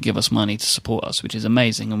wanted to give us money to support us, which is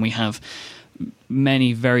amazing. And we have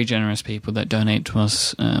many very generous people that donate to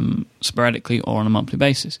us sporadically or on a monthly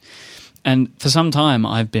basis. And for some time,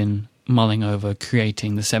 I've been mulling over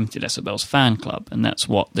creating the 70 Decibels fan club, and that's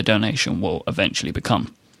what the donation will eventually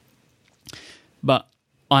become. But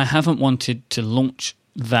I haven't wanted to launch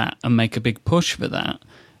that and make a big push for that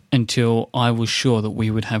until I was sure that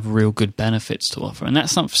we would have real good benefits to offer. And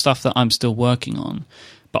that's some stuff that I'm still working on.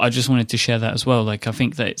 But I just wanted to share that as well. Like, I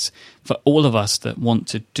think that it's for all of us that want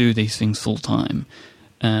to do these things full time,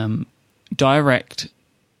 direct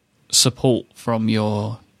support from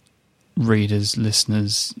your readers,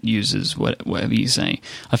 listeners, users, whatever you say,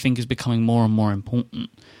 I think is becoming more and more important.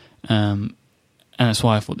 And that's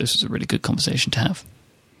why I thought this was a really good conversation to have.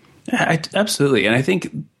 Absolutely. And I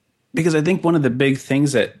think, because I think one of the big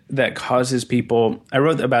things that causes people, I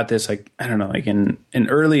wrote about this, like, I don't know, like in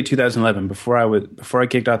early 2011, before I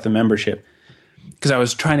kicked off the membership, because I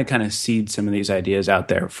was trying to kind of seed some of these ideas out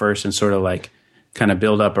there first and sort of like kind of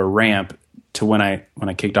build up a ramp to when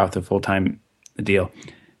I kicked off the full-time deal.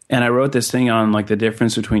 And I wrote this thing on like the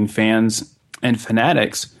difference between fans and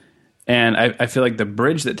fanatics. And I feel like the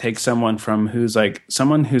bridge that takes someone who's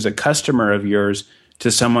a customer of yours to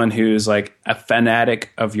someone who's like a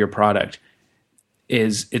fanatic of your product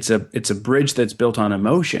it's a bridge that's built on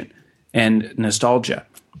emotion and nostalgia.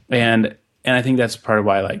 And I think that's part of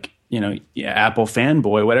why, like, you know, Apple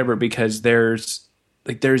fanboy, whatever, because there's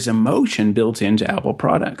emotion built into Apple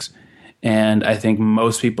products. And I think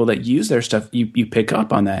most people that use their stuff, you pick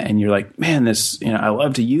up on that, and you're like, man, this, you know, I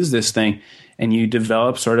love to use this thing. And you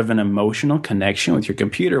develop sort of an emotional connection with your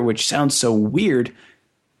computer, which sounds so weird.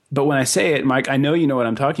 But when I say it, Mike, I know you know what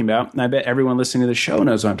I'm talking about. And I bet everyone listening to the show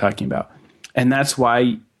knows what I'm talking about. And that's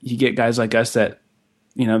why you get guys like us that,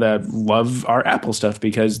 you know, that love our Apple stuff,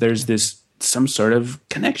 because there's some sort of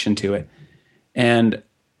connection to it. And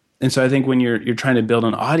so I think when you're trying to build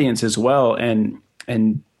an audience as well, and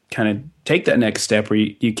kind of take that next step where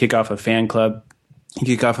you kick off a fan club, you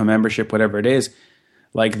kick off a membership, whatever it is,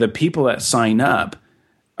 like the people that sign up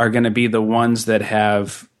are going to be the ones that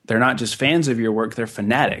they're not just fans of your work, they're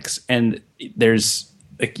fanatics. And there's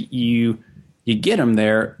like, you get them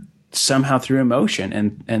there somehow through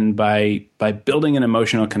emotion and by building an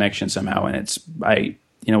emotional connection somehow. And it's by,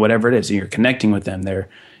 you know, whatever it is, you're connecting with them.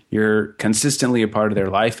 You're consistently a part of their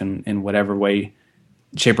life in whatever way,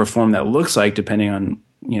 shape, or form that looks like, depending on,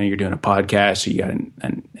 you know, you're doing a podcast, or you got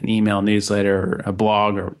an email newsletter or a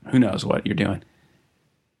blog, or who knows what you're doing.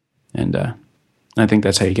 And I think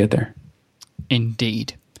that's how you get there.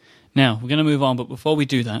 Indeed. Now, we're going to move on, but before we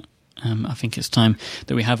do that, I think it's time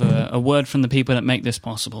that we have a word from the people that make this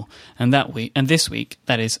possible. And this week,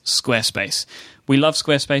 that is Squarespace. We love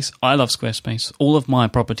Squarespace. I love Squarespace. All of my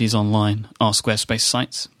properties online are Squarespace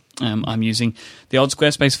sites. I'm using the old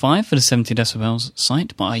Squarespace 5 for the 70 Decibels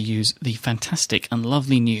site, but I use the fantastic and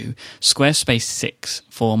lovely new Squarespace 6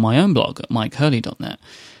 for my own blog at mikehurley.net.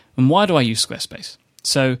 And why do I use Squarespace?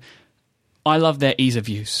 So I love their ease of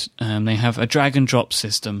use. They have a drag and drop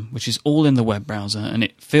system, which is all in the web browser, and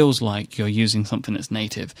it feels like you're using something that's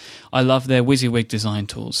native. I love their WYSIWYG design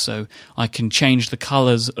tools, so I can change the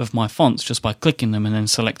colors of my fonts just by clicking them and then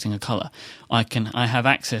selecting a color. I have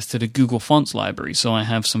access to the Google Fonts library, so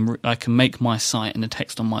I can make my site and the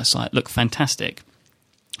text on my site look fantastic.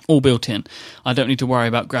 All built in. I don't need to worry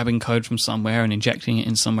about grabbing code from somewhere and injecting it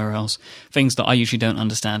in somewhere else. Things that I usually don't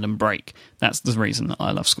understand and break. That's the reason that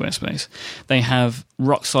I love Squarespace. They have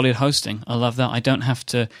rock solid hosting. I love that. I don't have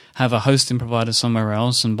to have a hosting provider somewhere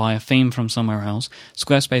else and buy a theme from somewhere else.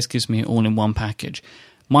 Squarespace gives me it all in one package.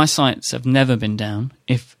 My sites have never been down.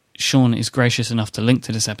 If Sean is gracious enough to link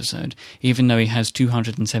to this episode, even though he has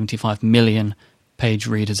 275 million page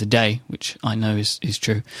readers a day, which I know is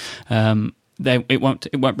true, it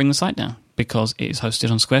won't bring the site down because it is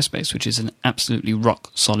hosted on Squarespace, which is an absolutely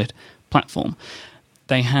rock solid platform.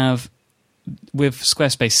 They have, with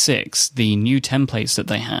Squarespace 6, the new templates that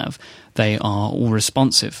they are all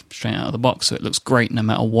responsive straight out of the box, so it looks great no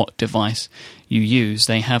matter what device you use.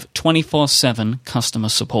 They have 24/7 customer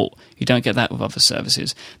support. You don't get that with other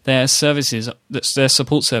services. Their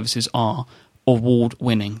support services are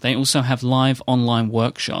award-winning. They also have live online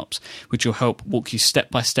workshops, which will help walk you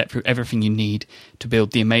step by step through everything you need to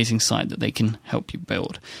build the amazing site that they can help you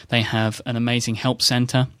build. They have an amazing help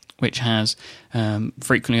center, which has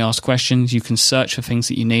frequently asked questions. You can search for things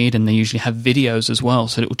that you need, and they usually have videos as well,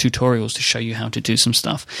 so little tutorials to show you how to do some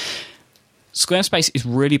stuff. Squarespace is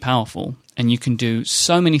really powerful, and you can do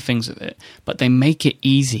so many things with it, but they make it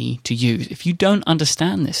easy to use. If you don't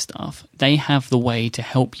understand this stuff, they have the way to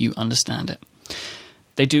help you understand it.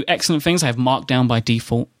 They do excellent things. They have Markdown by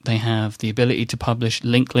default. They have the ability to publish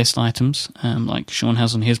linked list items, like Sean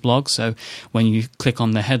has on his blog. So when you click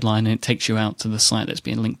on the headline and it takes you out to the site that's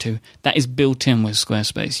being linked to, that is built in with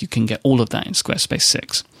Squarespace. You can get all of that in Squarespace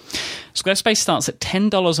 6. Squarespace starts at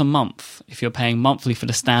 $10 a month if you're paying monthly for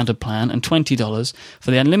the standard plan and $20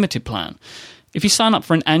 for the unlimited plan. If you sign up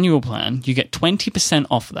for an annual plan, you get 20%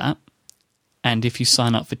 off that. And if you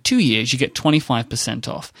sign up for 2 years, you get 25%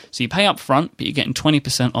 off. So you pay up front, but you're getting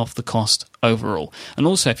 20% off the cost overall. And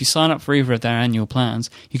also, if you sign up for either of their annual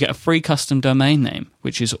plans, you get a free custom domain name,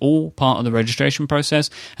 which is all part of the registration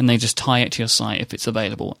process, and they just tie it to your site if it's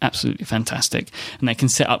available. Absolutely fantastic. And they can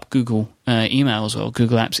set up Google email as well,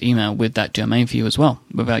 Google Apps email with that domain for you as well,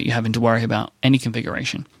 without you having to worry about any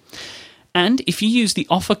configuration. And if you use the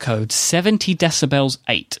offer code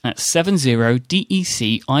 70decibels8, that's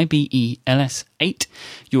 70decibels8,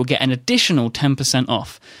 you'll get an additional 10%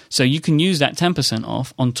 off. So you can use that 10%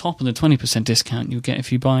 off on top of the 20% discount you'll get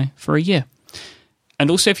if you buy for a year. And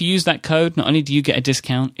also, if you use that code, not only do you get a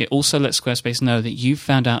discount, it also lets Squarespace know that you've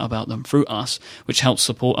found out about them through us, which helps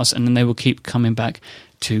support us, and then they will keep coming back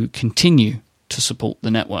to continue to support the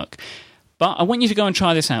network. But I want you to go and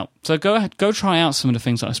try this out. So go ahead, go try out some of the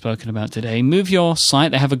things that I've spoken about today. Move your site.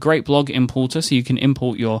 They have a great blog importer, so you can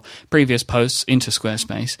import your previous posts into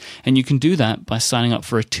Squarespace. And you can do that by signing up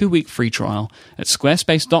for a 2-week free trial at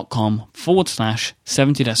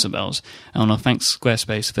squarespace.com/70decibels. And I want to thank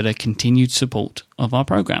Squarespace for their continued support of our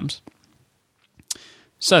programs.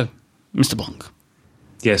 So, Mr. Blanc.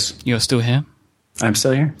 Yes. You're still here? I'm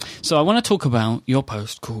still here. So I want to talk about your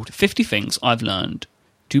post called 50 Things I've Learned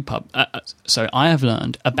I have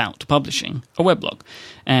learned about publishing a weblog.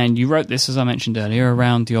 And you wrote this, as I mentioned earlier,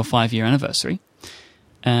 around your 5-year anniversary.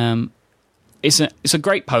 It's a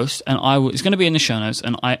great post, and it's going to be in the show notes,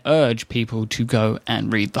 and I urge people to go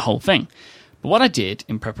and read the whole thing. But what I did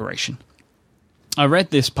in preparation, I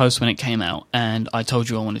read this post when it came out, and I told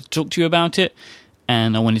you I wanted to talk to you about it,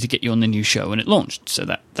 and I wanted to get you on the new show when it launched. So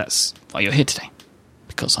that's why you're here today,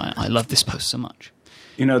 because I love this post so much.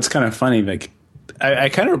 You know, it's kind of funny, Vic. I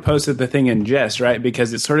kind of posted the thing in jest, right?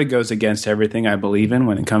 Because it sort of goes against everything I believe in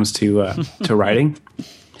when it comes to to writing.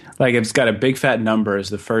 Like, it's got a big fat number as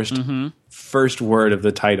the first word of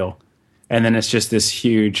the title, and then it's just this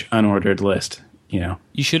huge unordered list. You know,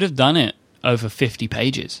 you should have done it over 50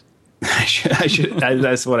 pages. I should.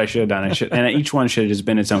 That's what I should have done. And each one should have just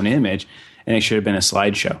been its own image, and it should have been a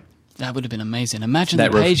slideshow. That would have been amazing. Imagine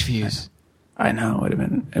the page views. I know it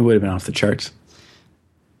would have been off the charts.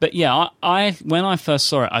 But yeah, I when I first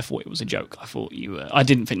saw it, I thought it was a joke. I thought I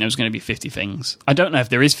didn't think there was going to be 50 things. I don't know if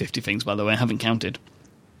there is 50 things, by the way. I haven't counted.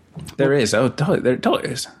 There is. Oh, there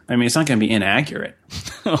totally is. I mean, it's not going to be inaccurate.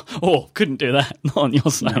 Oh, couldn't do that. Not on your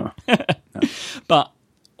site. No. But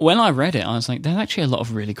when I read it, I was like, there's actually a lot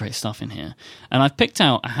of really great stuff in here. And I've picked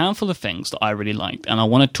out a handful of things that I really liked, and I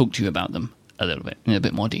want to talk to you about them a little bit, in a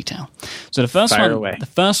bit more detail. So the first one,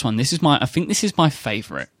 I think this is my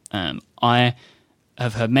favorite.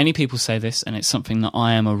 I've heard many people say this, and it's something that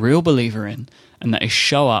I am a real believer in, and that is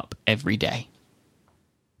show up every day.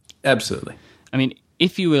 Absolutely. I mean,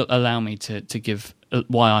 if you will allow me to give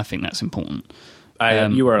why I think that's important.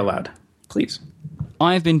 You are allowed. Please.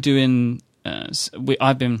 I've been doing...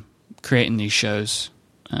 I've been creating these shows.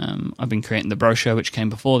 I've been creating the Bro Show, which came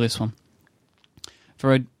before this one,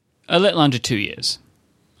 for a little under 2 years.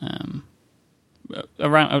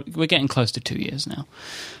 We're getting close to 2 years now.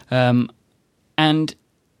 And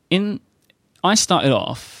I started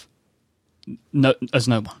off as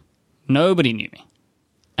no one. Nobody knew me.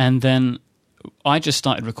 And then I just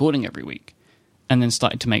started recording every week, and then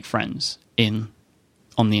started to make friends on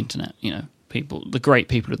the internet. You know, the great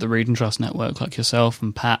people at the Read and Trust Network, like yourself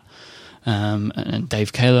and Pat, and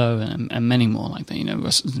Dave Kalo, and many more like that. You know,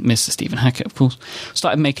 Mr. Stephen Hackett, of course.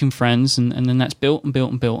 Started making friends, and then that's built and built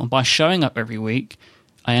and built. And by showing up every week,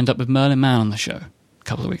 I end up with Merlin Mann on the show a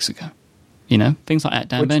couple of weeks ago. You know, things like that.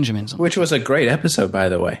 Dan Benjamin's on. Which was a great episode, by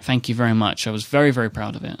the way. Thank you very much. I was very, very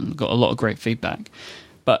proud of it and got a lot of great feedback.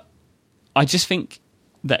 But I just think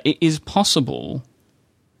that it is possible.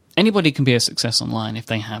 Anybody can be a success online if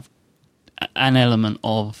they have an element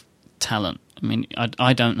of talent. I mean,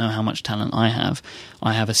 I don't know how much talent I have.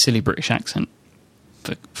 I have a silly British accent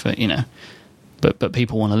for you know, but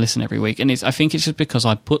people want to listen every week. And I think it's just because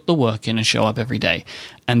I put the work in and show up every day.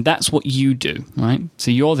 And that's what you do, right? So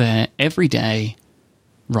you're there every day,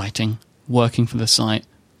 writing, working for the site,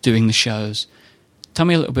 doing the shows. Tell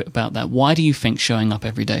me a little bit about that. Why do you think showing up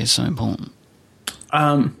every day is so important?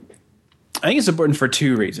 I think it's important for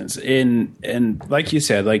two reasons. And like you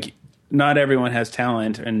said, like not everyone has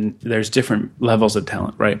talent, and there's different levels of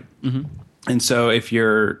talent, right? Mm-hmm. And so if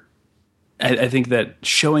you're, I think that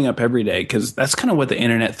showing up every day, because that's kind of what the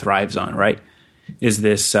internet thrives on, right? Is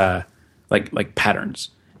this like patterns.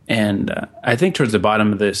 And I think towards the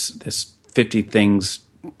bottom of this 50 things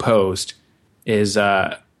post is,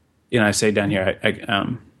 I say down here,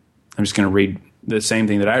 I'm just going to read the same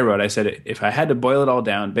thing that I wrote. I said, if I had to boil it all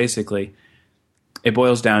down, basically, it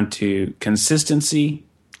boils down to consistency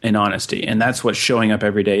and honesty. And that's what showing up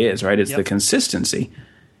every day is, right? It's the consistency.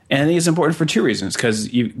 And I think it's important for two reasons, because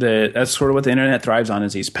that's sort of what the internet thrives on,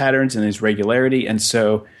 is these patterns and this regularity. And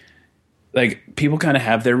so like people kind of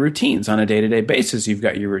have their routines on a day-to-day basis. You've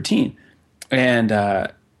got your routine. And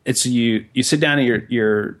it's you sit down at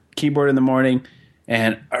your keyboard in the morning,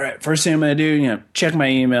 and all right, first thing I'm going to do, check my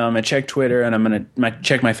email, I'm going to check Twitter, and I'm going to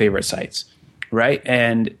check my favorite sites, right?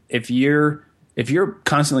 And if you're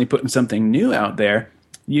constantly putting something new out there,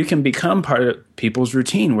 you can become part of people's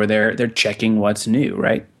routine where they're checking what's new,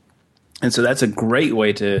 right? And so that's a great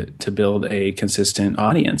way to build a consistent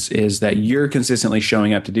audience, is that you're consistently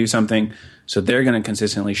showing up to do something, so they're going to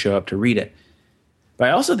consistently show up to read it. But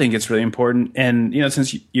I also think it's really important, and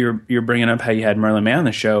since you're bringing up how you had Merlin Mann on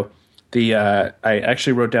the show, I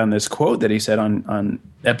actually wrote down this quote that he said on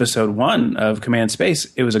episode 1 of Command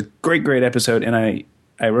Space. It was a great episode, and I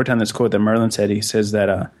wrote down this quote that Merlin said. He says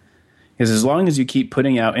that as long as you keep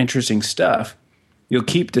putting out interesting stuff, you'll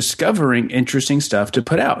keep discovering interesting stuff to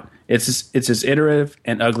put out. It's this iterative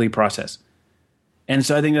and ugly process. And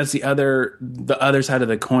so I think that's the other side of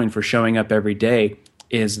the coin for showing up every day,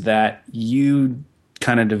 is that you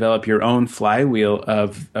kind of develop your own flywheel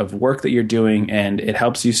of work that you're doing, and it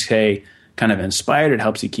helps you stay kind of inspired. It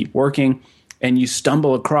helps you keep working, and you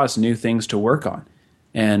stumble across new things to work on.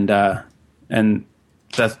 And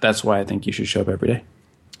that's why I think you should show up every day.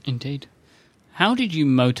 Indeed. How did you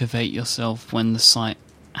motivate yourself when the site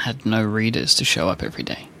had no readers to show up every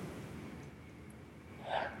day?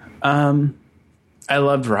 I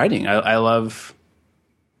loved writing. I love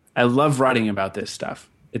writing about this stuff.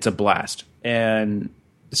 It's a blast. And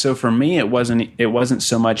so for me, it wasn't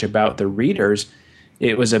so much about the readers.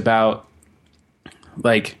 It was about,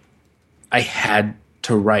 like, I had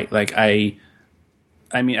to write. Like I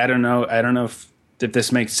mean, I don't know if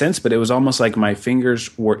this makes sense, but it was almost like my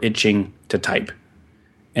fingers were itching to type,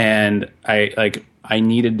 and I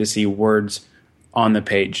needed to see words on the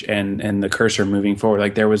page and the cursor moving forward.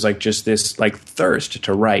 Like there was like just this like thirst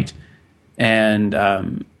to write, and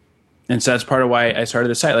so that's part of why I started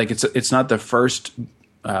the site. Like it's not the first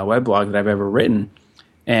weblog that I've ever written,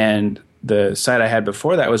 and the site I had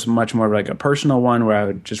before that was much more like a personal one where I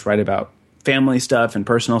would just write about family stuff and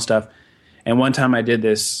personal stuff. And one time I did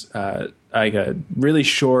this like a really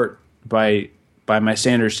short by my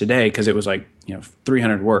standards today, because it was like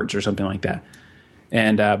 300 words or something like that.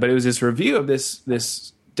 And but it was this review of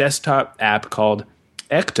this desktop app called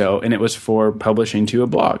Ecto, and it was for publishing to a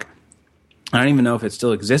blog. I don't even know if it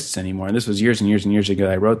still exists anymore. This was years and years and years ago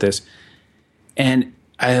that I wrote this, and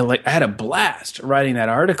I had a blast writing that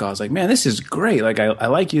article. I was like, man, this is great. Like I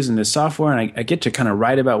like using this software, and I get to kind of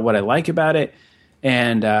write about what I like about it.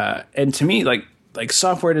 And to me, like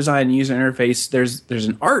software design, user interface, there's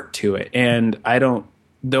an art to it. And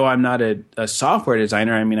though I'm not a software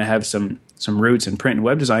designer, I mean, I have some roots in print and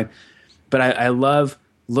web design, but I love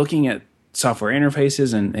looking at software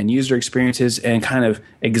interfaces and user experiences and kind of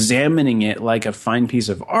examining it like a fine piece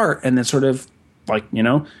of art, and then sort of like,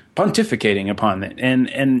 pontificating upon it.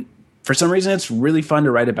 And for some reason, it's really fun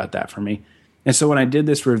to write about that for me. And so when I did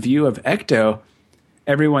this review of Ecto,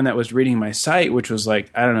 everyone that was reading my site, which was like,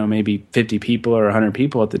 I don't know, maybe 50 people or 100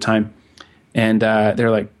 people at the time, and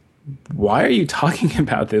they're like, why are you talking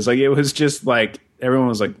about this? Like, it was just like, everyone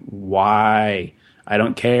was like, why? I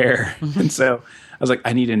don't care. And so I was like,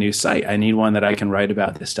 I need a new site. I need one that I can write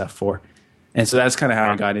about this stuff for. And so that's kind of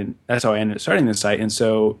how I got in. That's how I ended up starting the site. And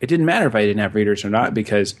so it didn't matter if I didn't have readers or not,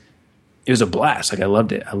 because it was a blast. Like, I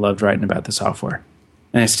loved it. I loved writing about the software,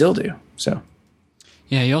 and I still do. So,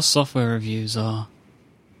 yeah, your software reviews are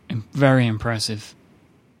very impressive,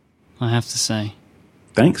 I have to say.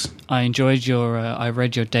 Thanks. I enjoyed I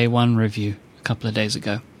read your day one review a couple of days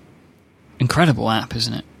ago. Incredible app,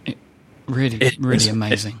 isn't it? It really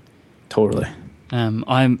amazing. Totally.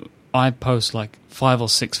 I post like 5 or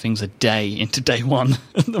 6 things a day into day one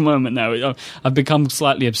at the moment now. I've become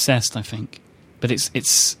slightly obsessed, I think. But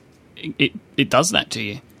it does that to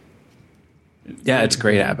you. Yeah, it's a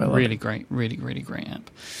great app. I love really it. Great, really, really great app.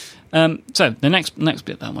 So the next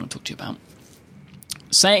bit that I want to talk to you about.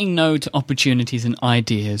 saying no to opportunities and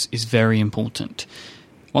ideas is very important.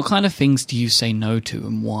 What kind of things do you say no to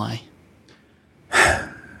and why?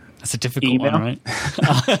 That's a difficult Email? one,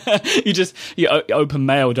 right? you open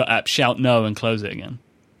mail.app, shout no, and close it again.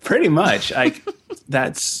 Pretty much. I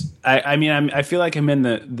feel like I'm in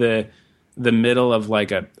the middle of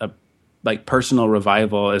like a personal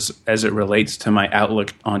revival as it relates to my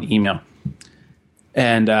outlook on email.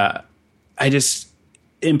 And I just,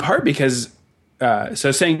 in part because,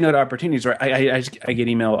 so saying no to opportunities, right? I get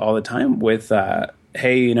email all the time with,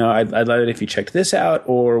 hey, I'd love it if you checked this out,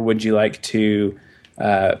 or would you like to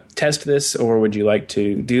test this, or would you like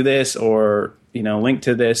to do this, or, link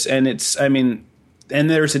to this. And and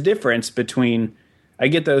there's a difference between, I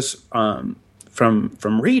get those from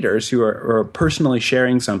readers who are personally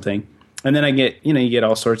sharing something. And then I get, you get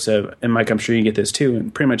all sorts of, and Mike, I'm sure you get this too.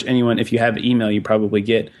 And pretty much anyone, if you have email, you probably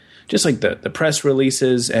get just like the press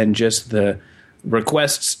releases and just the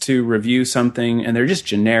requests to review something. And they're just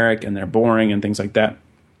generic and they're boring and things like that.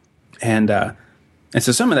 And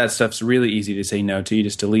so some of that stuff's really easy to say no to. You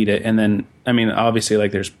just delete it. And then, obviously,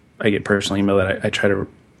 like I get personal email that I try to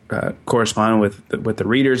correspond with the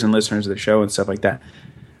readers and listeners of the show and stuff like that.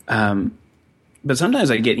 But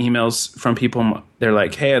sometimes I get emails from people. They're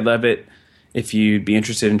like, "Hey, I'd love it if you'd be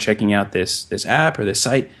interested in checking out this app or this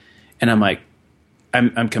site." And I'm like,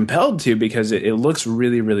 I'm compelled to, because it looks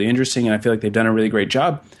really, really interesting, and I feel like they've done a really great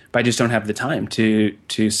job. But I just don't have the time to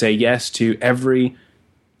say yes to every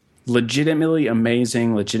legitimately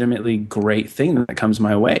amazing, legitimately great thing that comes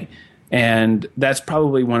my way. And that's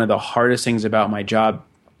probably one of the hardest things about my job,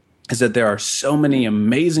 is that there are so many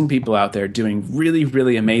amazing people out there doing really,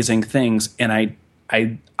 really amazing things, and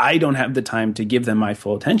I don't have the time to give them my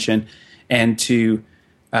full attention and to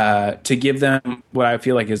give them what I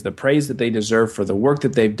feel like is the praise that they deserve for the work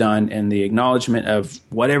that they've done and the acknowledgement of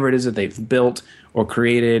whatever it is that they've built or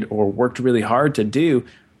created or worked really hard to do.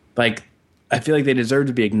 Like, I feel like they deserve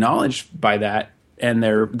to be acknowledged by that, and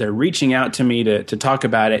they're reaching out to me to talk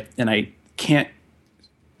about it, and I can't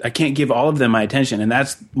give all of them my attention. And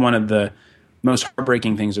that's one of the most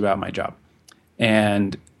heartbreaking things about my job.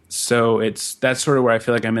 And so that's sort of where I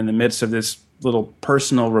feel like I'm in the midst of this little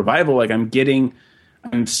personal revival. Like I'm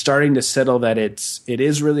starting to settle that it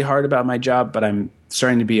is really hard about my job, but I'm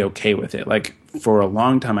starting to be okay with it. Like for a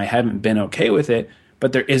long time, I haven't been okay with it,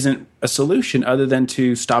 but there isn't a solution other than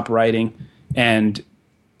to stop writing and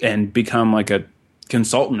become like a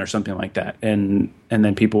consultant or something like that, and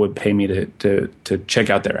then people would pay me to check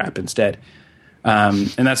out their app instead. And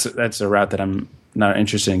that's a route that I'm not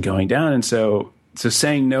interested in going down. And so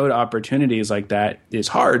saying no to opportunities like that is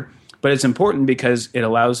hard, but it's important because it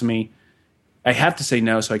allows me. I have to say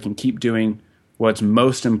no so I can keep doing what's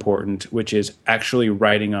most important, which is actually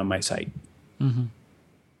writing on my site. Mm-hmm.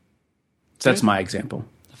 So that's my example.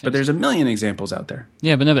 But there's a million examples out there.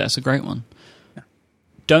 Yeah, but that's a great one. Yeah.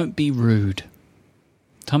 Don't be rude.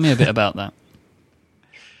 Tell me a bit about that.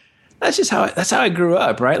 That's just how I grew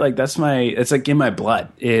up, right? Like it's like in my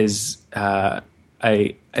blood. Is I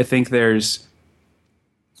think there's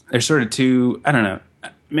sort of two. I don't know.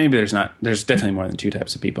 Maybe there's not. There's definitely more than two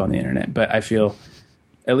types of people on the internet. But I feel,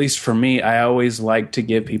 at least for me, I always like to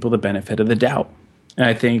give people the benefit of the doubt. And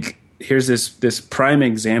I think here's this prime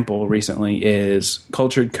example recently is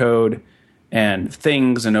Cultured Code and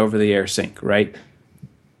Things and Over the Air Sync, right?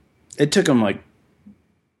 It took them like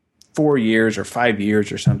 4 years or 5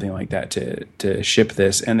 years or something like that to ship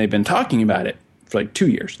this. And they've been talking about it for like 2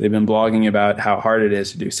 years. They've been blogging about how hard it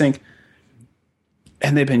is to do sync.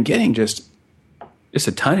 And they've been getting just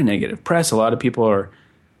a ton of negative press. A lot of people are,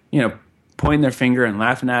 pointing their finger and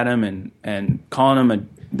laughing at them and calling them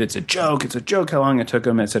it's a joke. It's a joke how long it took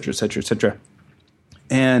them, et cetera, et cetera, et cetera.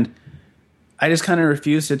 And I just kind of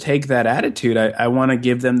refuse to take that attitude. I want to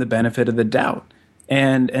give them the benefit of the doubt.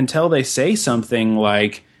 And until they say something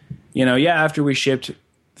like, after we shipped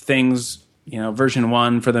Things, version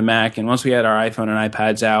 1 for the Mac, and once we had our iPhone and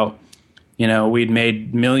iPads out, we'd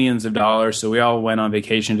made millions of dollars, so we all went on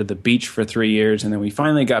vacation to the beach for 3 years, and then we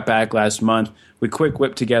finally got back last month. We quick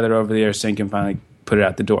whipped together Over the Air Sync and finally put it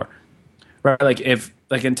out the door. Right?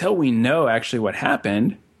 Like until we know actually what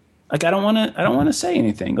happened, like I don't want to say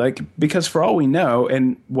anything, like, because for all we know,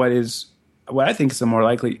 and what I think is the more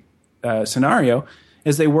likely scenario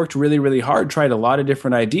is they worked really, really hard, tried a lot of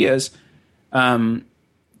different ideas,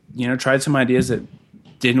 tried some ideas that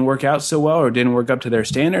didn't work out so well or didn't work up to their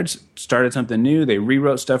standards, started something new. They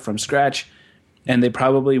rewrote stuff from scratch, and they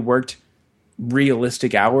probably worked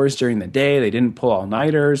realistic hours during the day. They didn't pull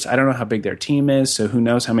all-nighters. I don't know how big their team is, so who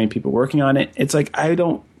knows how many people working on it. It's like I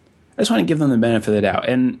just want to give them the benefit of the doubt.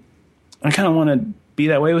 And I kind of want to be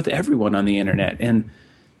that way with everyone on the internet. And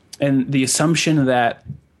the assumption that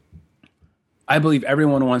I believe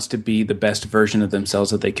everyone wants to be the best version of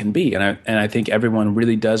themselves that they can be. And I think everyone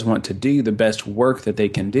really does want to do the best work that they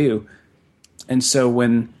can do. And so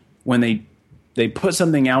when they put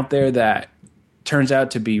something out there that turns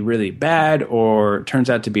out to be really bad or turns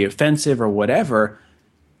out to be offensive or whatever,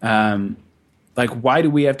 like, why do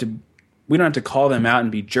we don't have to call them out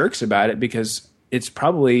and be jerks about it, because it's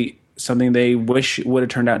probably something they wish would have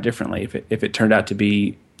turned out differently if it turned out to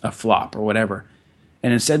be a flop or whatever.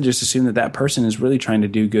 And instead just assume that person is really trying to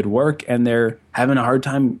do good work and they're having a hard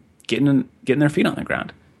time getting their feet on the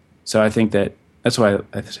ground. So I think that's why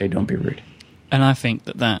I say don't be rude. And I think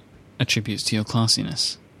that attributes to your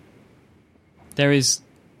classiness. There is,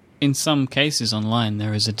 in some cases online,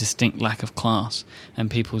 there is a distinct lack of class, and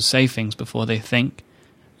people say things before they think,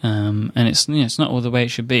 and it's not all the way it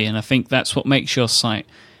should be. And I think that's what makes your site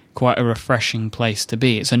quite a refreshing place to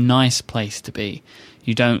be. It's a nice place to be.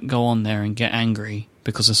 You don't go on there and get angry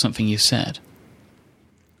because of something you said.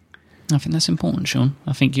 I think that's important, Sean.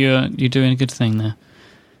 I think you're doing a good thing there.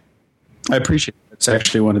 I appreciate it. It's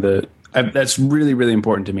actually one of the that's really, really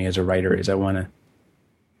important to me as a writer. Is I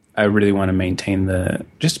really want to maintain the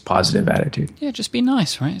just positive attitude. Yeah, just be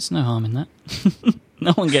nice, right? It's no harm in that.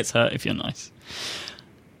 No one gets hurt if you're nice.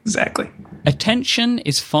 Exactly. Attention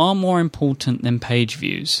is far more important than page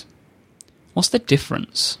views. What's the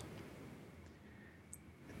difference?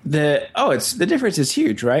 The difference is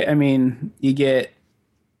huge, right? I mean, the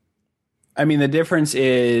difference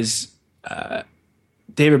is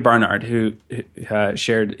David Barnard, who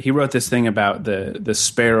he wrote this thing about the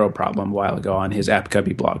sparrow problem a while ago on his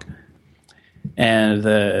AppCubby blog. And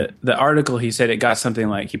the article, he said it got something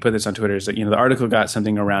like, he put this on Twitter, is that, the article got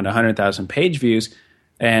something around 100,000 page views,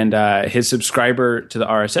 and his subscriber to the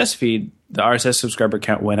RSS feed, the RSS subscriber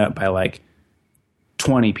count went up by like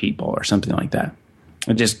 20 people or something like that.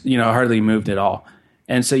 It just, hardly moved at all.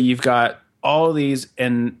 And so you've got all these,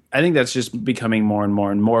 and I think that's just becoming more and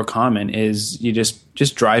more and more common, is you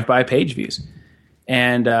just drive by page views.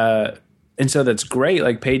 And so that's great.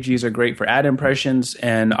 Like, page views are great for ad impressions.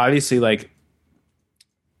 And obviously, like,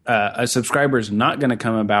 a subscriber is not going to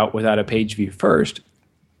come about without a page view first.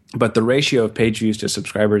 But the ratio of page views to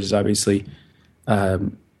subscribers is obviously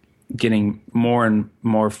getting more and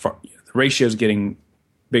more. The ratio is getting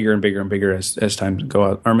bigger and bigger and bigger as time go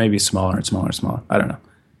out, or maybe smaller and smaller and smaller. I don't know.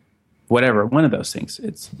 Whatever, one of those things.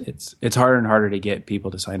 It's harder and harder to get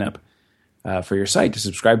people to sign up for your site, to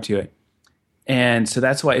subscribe to it. And so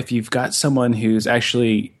that's why, if you've got someone who's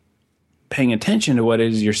actually paying attention to what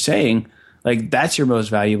it is you're saying, like, that's your most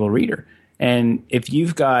valuable reader. And if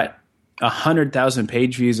you've got 100,000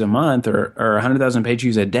 page views a month or 100,000 page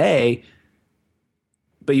views a day,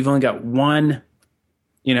 but you've only got one,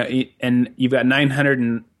 and you've got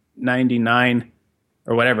 999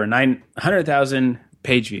 or whatever, 900,000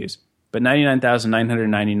 page views, but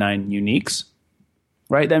 99,999 uniques,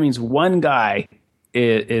 right? That means one guy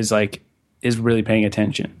is really paying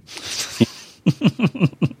attention.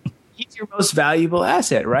 He's your most valuable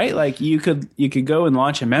asset, right? Like, you could go and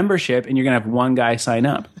launch a membership and you're going to have one guy sign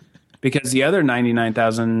up, because the other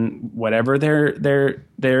 99,000 whatever,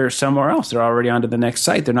 they're somewhere else. They're already onto the next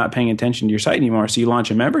site. They're not paying attention to your site anymore. So you launch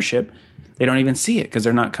a membership, they don't even see it because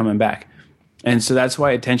they're not coming back. And so that's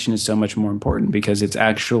why attention is so much more important, because it's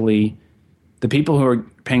actually the people who are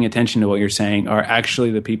paying attention to what you're saying are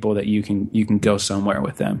actually the people that you can go somewhere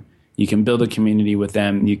with them. You can build a community with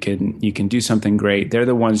them. You can do something great. They're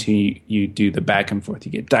the ones who you do the back and forth.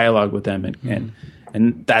 You get dialogue with them,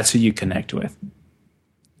 and that's who you connect with.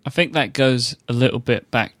 I think that goes a little bit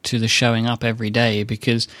back to the showing up every day,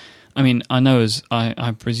 because, I mean, I know, as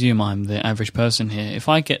I presume I'm the average person here. If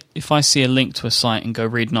I see a link to a site and go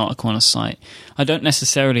read an article on a site, I don't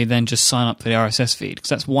necessarily then just sign up for the RSS feed, because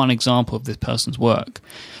that's one example of this person's work.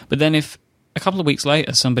 But then if a couple of weeks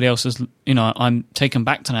later somebody else is, I'm taken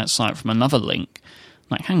back to that site from another link,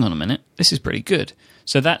 I'm like, hang on a minute, this is pretty good.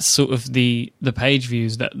 So that's sort of the page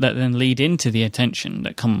views that then lead into the attention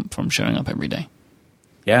that come from showing up every day.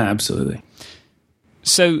 Yeah, absolutely.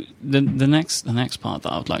 So the next part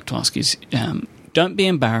that I would like to ask is, don't be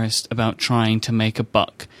embarrassed about trying to make a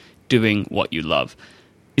buck doing what you love.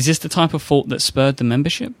 Is this the type of thought that spurred the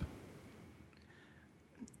membership?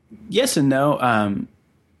 Yes and no.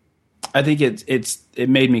 I think it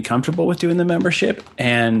made me comfortable with doing the membership,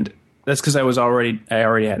 and that's because I already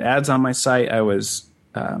had ads on my site. I was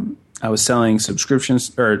selling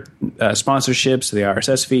subscriptions or sponsorships to the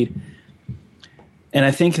RSS feed. And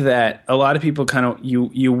I think that a lot of people kind of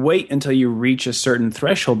you wait until you reach a certain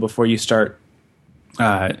threshold before you start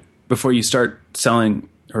selling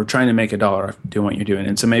or trying to make $1 off doing what you're doing.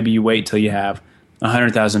 And so maybe you wait till you have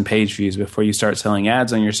 100,000 page views before you start selling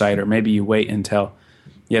ads on your site, or maybe you wait until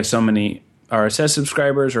you have so many RSS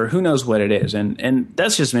subscribers, or who knows what it is. And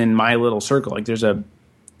that's just in my little circle. Like there's a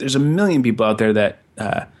million people out there that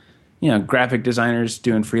graphic designers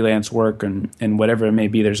doing freelance work and whatever it may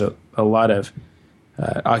be. There's a lot of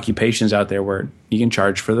occupations out there where you can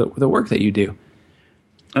charge for the work that you do.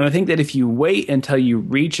 And I think that if you wait until you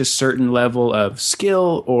reach a certain level of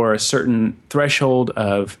skill or a certain threshold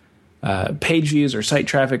of page views or site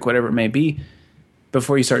traffic, whatever it may be,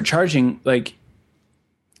 before you start charging, like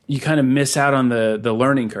you kind of miss out on the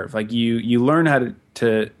learning curve. Like you learn how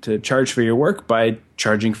to charge for your work by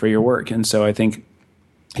charging for your work. And so I think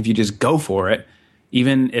if you just go for it,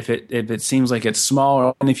 even if it seems like it's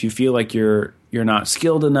small, and if you feel like you're not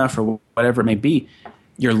skilled enough or whatever it may be,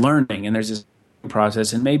 you're learning, and there's this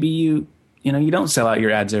process. And maybe you don't sell out your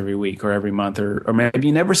ads every week or every month, or maybe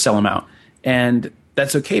you never sell them out, and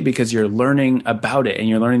that's okay because you're learning about it and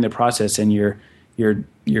you're learning the process, and you're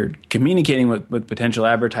communicating with potential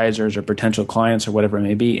advertisers or potential clients or whatever it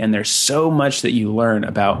may be. And there's so much that you learn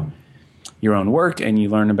about your own work, and you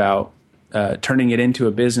learn about turning it into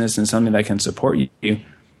a business and something that can support you,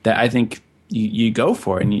 that I think you go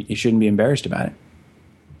for it, and you shouldn't be embarrassed about it.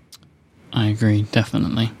 I agree,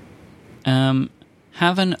 definitely.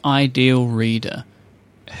 Have an ideal reader.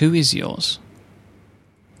 Who is yours?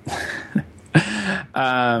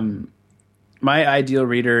 My ideal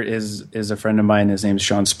reader is a friend of mine. His name's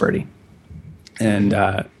Sean Spurdy. And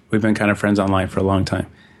we've been kind of friends online for a long time.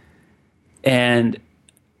 And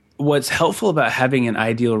what's helpful about having an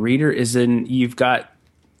ideal reader is then you've got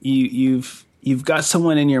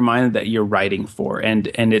someone in your mind that you're writing for, and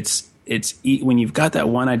it's when you've got that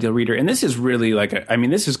one ideal reader. And this is really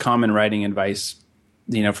this is common writing advice,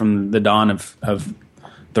 from the dawn of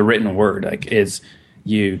the written word. Like, is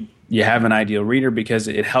you have an ideal reader because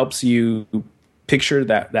it helps you picture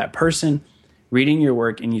that person reading your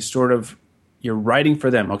work, and you're writing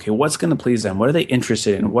for them. Okay, what's going to please them? What are they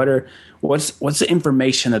interested in? What's the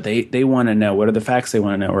information that they want to know? What are the facts they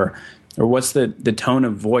want to know? Or what's the tone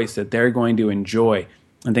of voice that they're going to enjoy,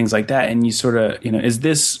 and things like that. And you sort of, is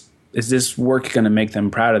this work going to make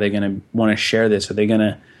them proud? Are they going to want to share this? Are they going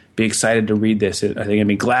to be excited to read this? Are they going to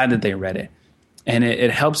be glad that they read it? And it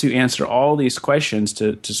helps you answer all these questions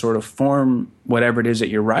to sort of form whatever it is that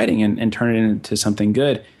you're writing and turn it into something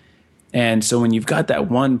good. And so when you've got that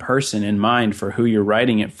one person in mind for who you're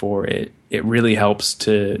writing it for, it really helps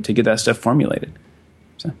to get that stuff formulated.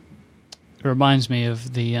 So it reminds me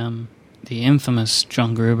of the infamous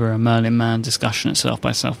John Gruber and Merlin Mann discussion at South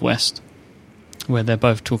by Southwest, where they're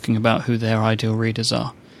both talking about who their ideal readers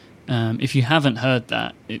are. If you haven't heard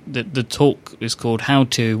that, the talk is called How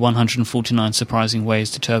to 149 Surprising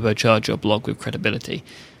Ways to Turbocharge Your Blog with Credibility.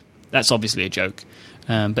 That's obviously a joke,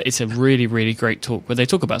 but it's a really, really great talk where they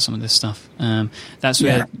talk about some of this stuff. That's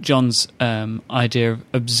where John's idea of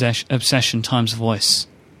obsession times voice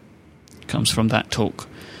comes from, that talk.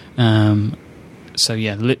 So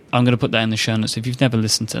yeah, I'm going to put that in the show notes. If you've never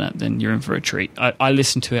listened to that, then you're in for a treat. I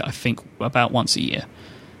listen to it, I think, about once a year.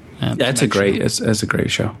 It's a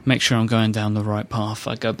great show. Make sure I'm going down the right path.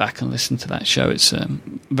 I go back and listen to that show. It's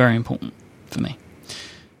very important for me.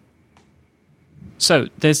 So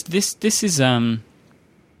there's this is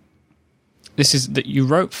that you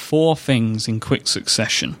wrote 4 things in quick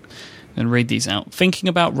succession. And read these out. Thinking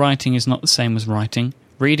about writing is not the same as writing.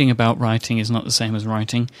 Reading about writing is not the same as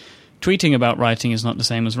writing. Tweeting about writing is not the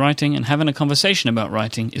same as writing, and having a conversation about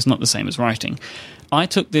writing is not the same as writing. I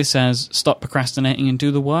took this as stop procrastinating and do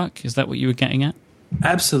the work. Is that what you were getting at?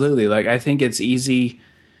 Absolutely. Like, I think it's easy,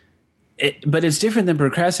 but it's different than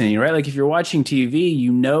procrastinating, right? Like, if you're watching TV,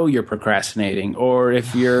 you're procrastinating, or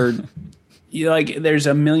if you're there's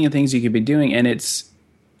a million things you could be doing, and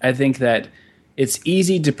I think that it's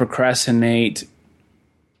easy to procrastinate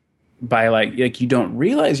by like you don't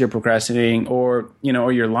realize you're procrastinating, or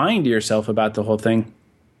you're lying to yourself about the whole thing,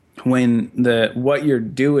 when what you're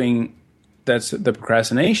doing, that's the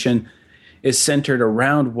procrastination, is centered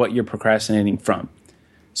around what you're procrastinating from.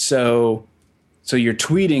 So you're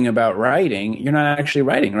tweeting about writing, you're not actually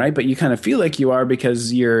writing, right? But you kind of feel like you are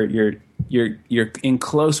because you're in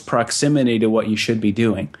close proximity to what you should be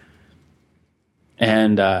doing.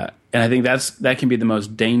 And I think that can be the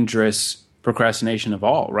most dangerous procrastination of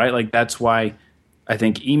all, right? Like, that's why I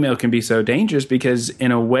think email can be so dangerous, because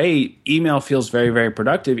in a way, email feels very, very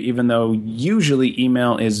productive, even though usually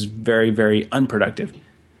email is very, very unproductive.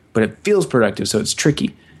 But it feels productive, so it's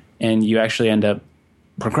tricky. And you actually end up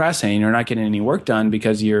procrastinating or not getting any work done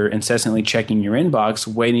because you're incessantly checking your inbox,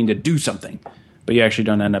 waiting to do something. But you actually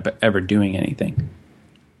don't end up ever doing anything.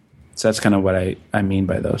 So that's kind of what I mean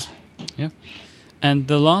by those. Yeah. And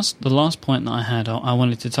the last point that I had, I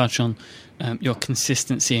wanted to touch on your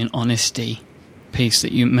consistency and honesty piece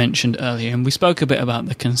that you mentioned earlier. And we spoke a bit about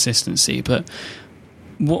the consistency, but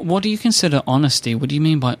what do you consider honesty? What do you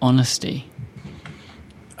mean by honesty?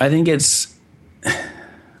 I think it's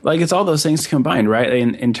it's all those things combined, right?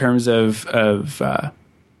 In terms of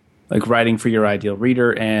like writing for your ideal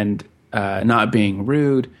reader and not being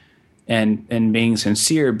rude and being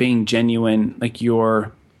sincere, being genuine, like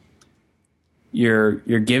you're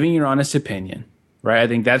giving your honest opinion, right? I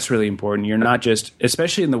think that's really important. You're not just,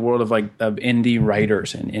 especially in the world of indie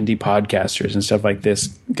writers and indie podcasters and stuff like this,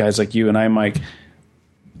 guys like you and I, Mike,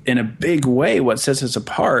 in a big way, what sets us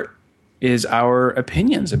apart is our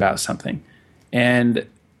opinions about something. And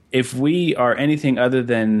if we are anything other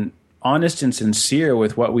than honest and sincere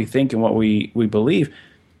with what we think and what we believe,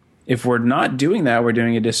 if we're not doing that, we're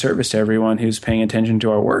doing a disservice to everyone who's paying attention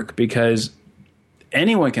to our work, because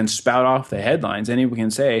anyone can spout off the headlines. Anyone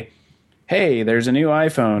can say, hey, there's a new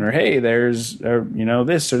iPhone, or hey, there's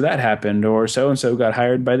this or that happened, or so-and-so got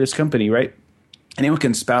hired by this company, right? Anyone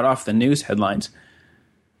can spout off the news headlines.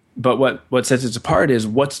 But what sets us apart is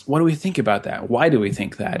what do we think about that? Why do we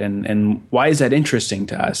think that? And why is that interesting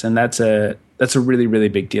to us? And that's a really, really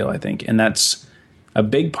big deal, I think. And that's a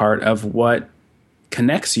big part of what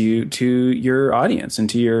connects you to your audience and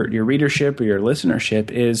to your readership or your listenership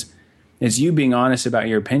is you being honest about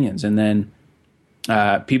your opinions. And then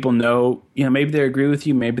people know, maybe they agree with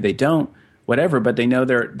you, maybe they don't, whatever, but they know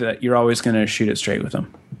that you're always going to shoot it straight with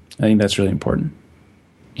them. I think that's really important.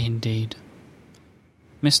 Indeed.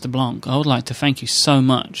 Mr. Blanc, I would like to thank you so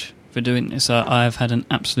much for doing this. I've had an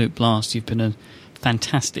absolute blast. You've been a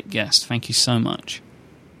fantastic guest. Thank you so much.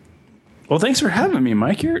 Well, thanks for having me,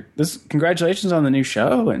 Mike. Congratulations on the new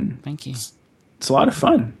show. And thank you. It's a lot of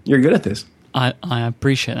fun. You're good at this. I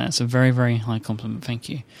appreciate that. It's a very, very high compliment. Thank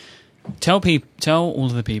you. Tell all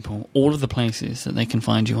of the people, all of the places that they can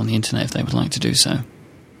find you on the internet if they would like to do so.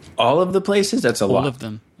 All of the places? That's a lot. All of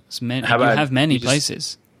them. You have many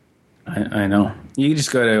places. I know. You can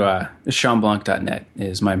just go to SeanBlanc.net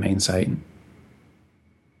is my main site.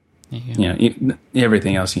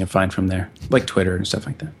 Everything else you can find from there, like Twitter and stuff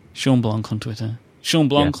like that. Sean Blanc on Twitter. Sean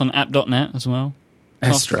Blanc on app.net as well.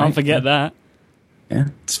 That's right. Can't forget that. Yeah,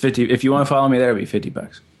 it's 50. If you want to follow me there, it'll be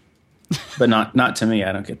 $50. But not to me.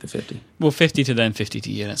 I don't get the 50. Well, 50 to them, 50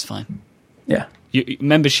 to you. That's fine. Yeah.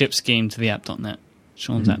 Membership scheme to the app.net.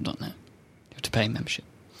 Sean's app.net. You have to pay membership.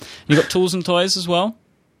 You got Tools and Toys as well.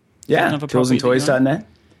 Yeah, toolsandtoys.net.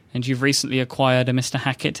 And you've recently acquired a Mr.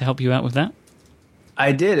 Hackett to help you out with that?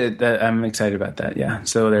 I did. I'm excited about that, yeah.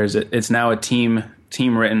 So it's now a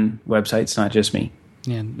team-written website. It's not just me.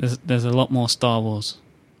 Yeah, there's a lot more Star Wars.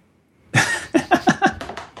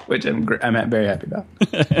 Which I'm very happy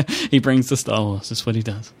about. He brings the Star Wars. That's what he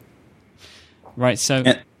does. Right, so...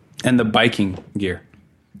 And the biking gear.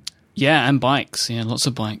 Yeah, and bikes. Yeah, lots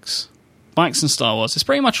of bikes. Bikes and Star Wars. It's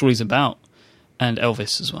pretty much all he's about. And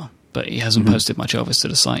Elvis as well. But he hasn't posted much Elvis to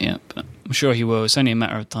the site yet. But I'm sure he will. It's only a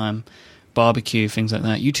matter of time. Barbecue, things like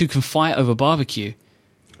that. You two can fight over barbecue.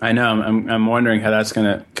 I know. I'm wondering how that's going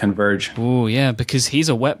to converge. Oh, yeah, because he's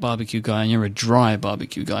a wet barbecue guy and you're a dry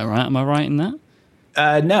barbecue guy, right? Am I right in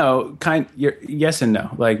that? No, yes and no.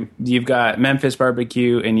 Like, you've got Memphis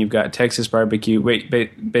barbecue and you've got Texas barbecue.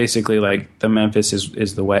 Basically, like, the Memphis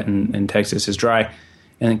is the wet and Texas is dry.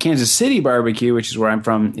 And then Kansas City barbecue, which is where I'm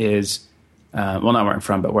from, is... not where I'm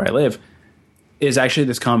from, but where I live, is actually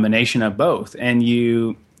this combination of both. And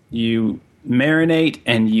you marinate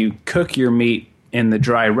and you cook your meat in the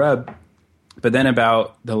dry rub, but then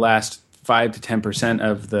about the last 5 to 10%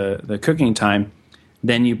 of the cooking time,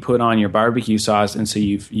 then you put on your barbecue sauce, and so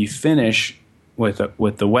you finish with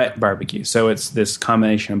the wet barbecue. So it's this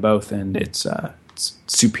combination of both, and it's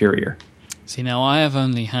superior. See, now I have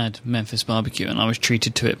only had Memphis barbecue, and I was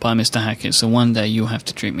treated to it by Mr. Hackett, so one day you'll have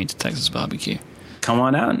to treat me to Texas barbecue. Come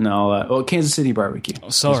on out, and I'll... Kansas City barbecue. Oh,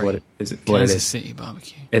 sorry. Kansas City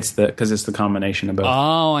barbecue. Because it's the combination of both.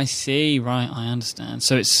 Oh, I see. Right, I understand.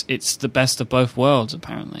 So it's the best of both worlds,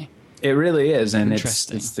 apparently. It really is, and it's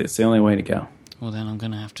the only way to go. Well, then I'm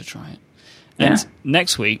going to have to try it. And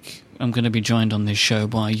next week, I'm going to be joined on this show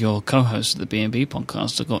by your co-host of the B&B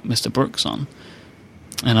podcast. I've got Mr. Brooks on.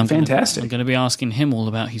 And I'm fantastic. I'm going to be asking him all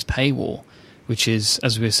about his paywall, which is,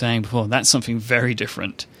 as we were saying before, that's something very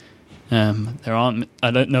different. I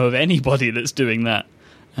don't know of anybody that's doing that.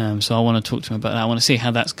 So I want to talk to him about that. I want to see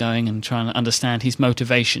how that's going and try and understand his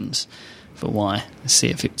motivations for why. See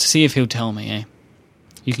if he'll tell me. Eh?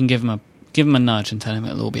 You can give him a nudge and tell him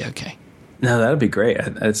it'll all be okay. No, that'll be great.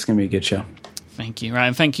 It's going to be a good show. Thank you. Right,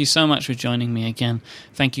 and thank you so much for joining me again.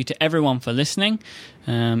 Thank you to everyone for listening.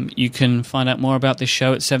 You can find out more about this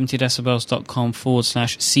show at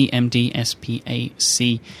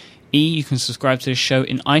 70decibels.com/CMDSPACE. You can subscribe to this show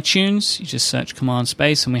in iTunes. You just search Command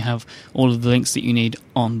Space, and we have all of the links that you need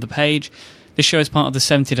on the page. This show is part of the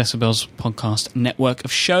 70 Decibels podcast network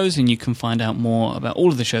of shows, and you can find out more about all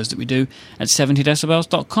of the shows that we do at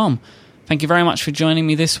 70decibels.com. Thank you very much for joining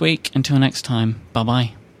me this week. Until next time,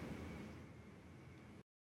 bye-bye.